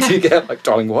crackly, I do get like,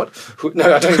 "Darling, what?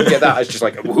 No, I don't even get that." It's just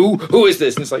like, "Who is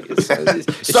this?" And it's like,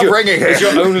 Stop ringing her. It's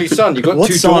your only son. You've got What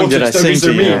two song daughters. did I Don't be sing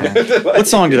so to you? mean. What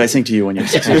song did I sing to you when you were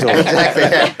 6 years old?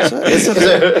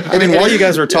 I mean, while you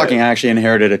guys were talking, I actually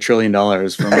inherited $1 trillion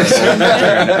from my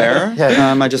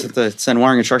parent. I just have to send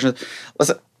wiring instructions.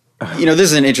 Listen, this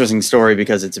is an interesting story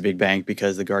because it's a big bank,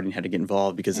 because the Guardian had to get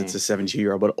involved, because it's a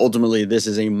 72-year-old. But ultimately, this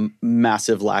is a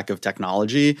massive lack of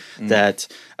technology that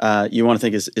you want to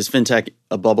think, is fintech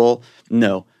a bubble?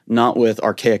 No, not with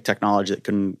archaic technology that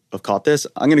couldn't have caught this.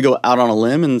 I'm going to go out on a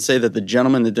limb and say that the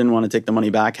gentleman that didn't want to take the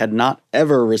money back had not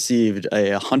ever received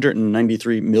a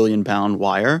 193 million pound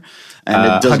wire. And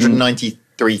it doesn't... 193,000.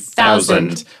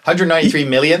 193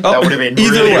 million? That would have been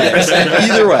Either really way. interesting.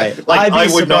 Either way. Like, I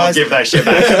would not give that shit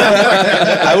back.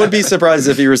 I would be surprised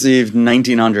if he received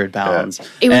 1,900 pounds.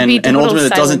 It would be and total ultimately,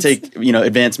 it doesn't silence. take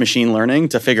advanced machine learning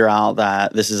to figure out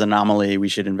that this is an anomaly. We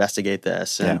should investigate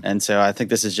this. And so I think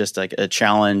this is just like a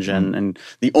challenge. And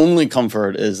the only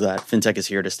comfort is that fintech is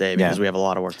here to stay, because we have a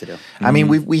lot of work to do. I mean,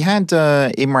 we had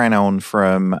Imran on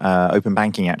from Open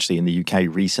Banking actually in the UK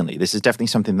recently. This is definitely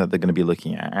something that they're going to be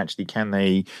looking at. Actually, can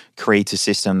they create a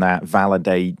system that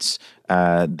validates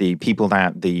the people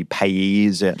that the payee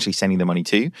is actually sending the money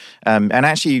to, and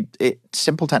actually, it's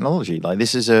simple technology. Like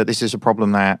this is a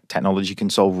problem that technology can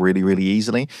solve really, really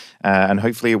easily, and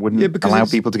hopefully, it wouldn't allow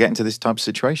people to get into this type of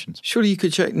situations. Surely you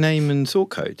could check name and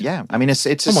sort code. Yeah, I mean, it's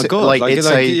Oh my god!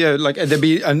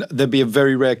 There'd be a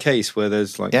very rare case where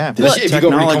there's like, Yeah. if you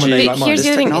got a really common name like mine. Here's This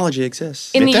the thing. technology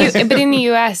exists. But in the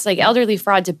U.S., like elderly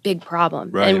fraud's a big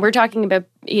problem, Right. and we're talking about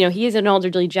he is an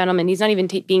elderly gentleman. He's not even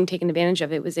being taken advantage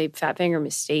of. It was a fat finger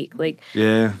mistake. Like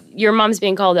Yeah. your mom's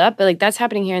being called up, but like that's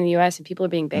happening here in the U.S. and people are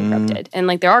being bankrupted. And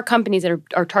like there are companies that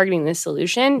are targeting this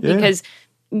solution because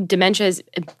dementia is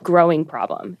a growing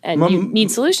problem, and you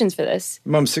need solutions for this.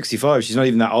 Mum's 65. She's not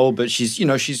even that old, but she's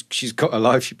got a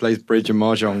life. She plays bridge and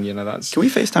mahjong. That's. Can we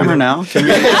FaceTime her now? Can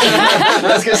we?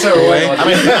 Let's get Sarah away.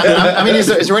 I mean, is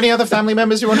there any other family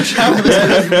members you want to shout out?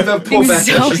 The poor Becca.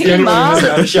 She's the only one who's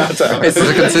got a shout out. It's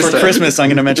For consistent. Christmas, I'm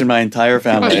going to mention my entire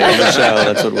family on the show.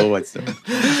 That's what Will White's doing.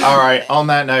 All right. On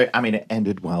that note, I mean, it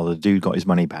ended well. The dude got his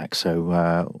money back,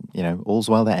 so all's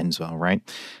well that ends well, right?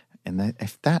 And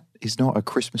if that is not a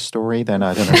Christmas story, then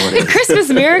I don't know what it is. Christmas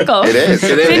miracle. It is.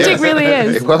 Fintech really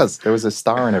is. It was. There was a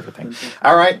star and everything.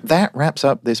 All right. That wraps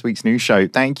up this week's news show.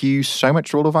 Thank you so much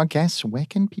to all of our guests. Where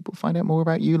can people find out more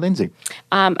about you, Lindsay?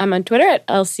 I'm on Twitter at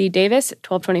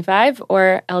LCDavis1225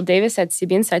 or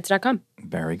ldavis@cbinsights.com.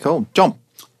 Very cool. John.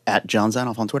 At John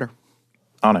Zanoff on Twitter.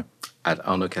 Arno. At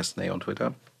Arno Castanet on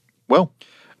Twitter. Will.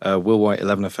 Will White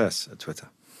 11FS at Twitter.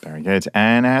 Very good.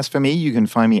 And as for me, you can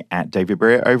find me at David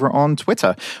Breer over on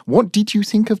Twitter. What did you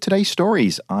think of today's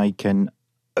stories? I can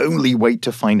only wait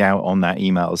to find out on that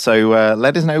email. So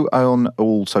let us know on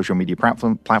all social media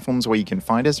platforms where you can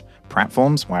find us.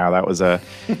 Platforms? Wow, that was a...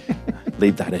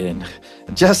 Leave that in.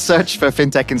 Just search for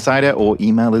FinTech Insider or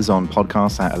email us on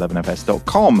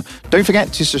podcasts@11fs.com. Don't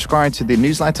forget to subscribe to the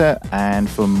newsletter. And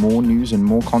for more news and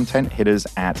more content, hit us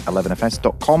at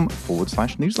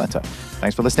 11fs.com/newsletter.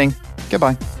 Thanks for listening.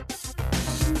 Goodbye.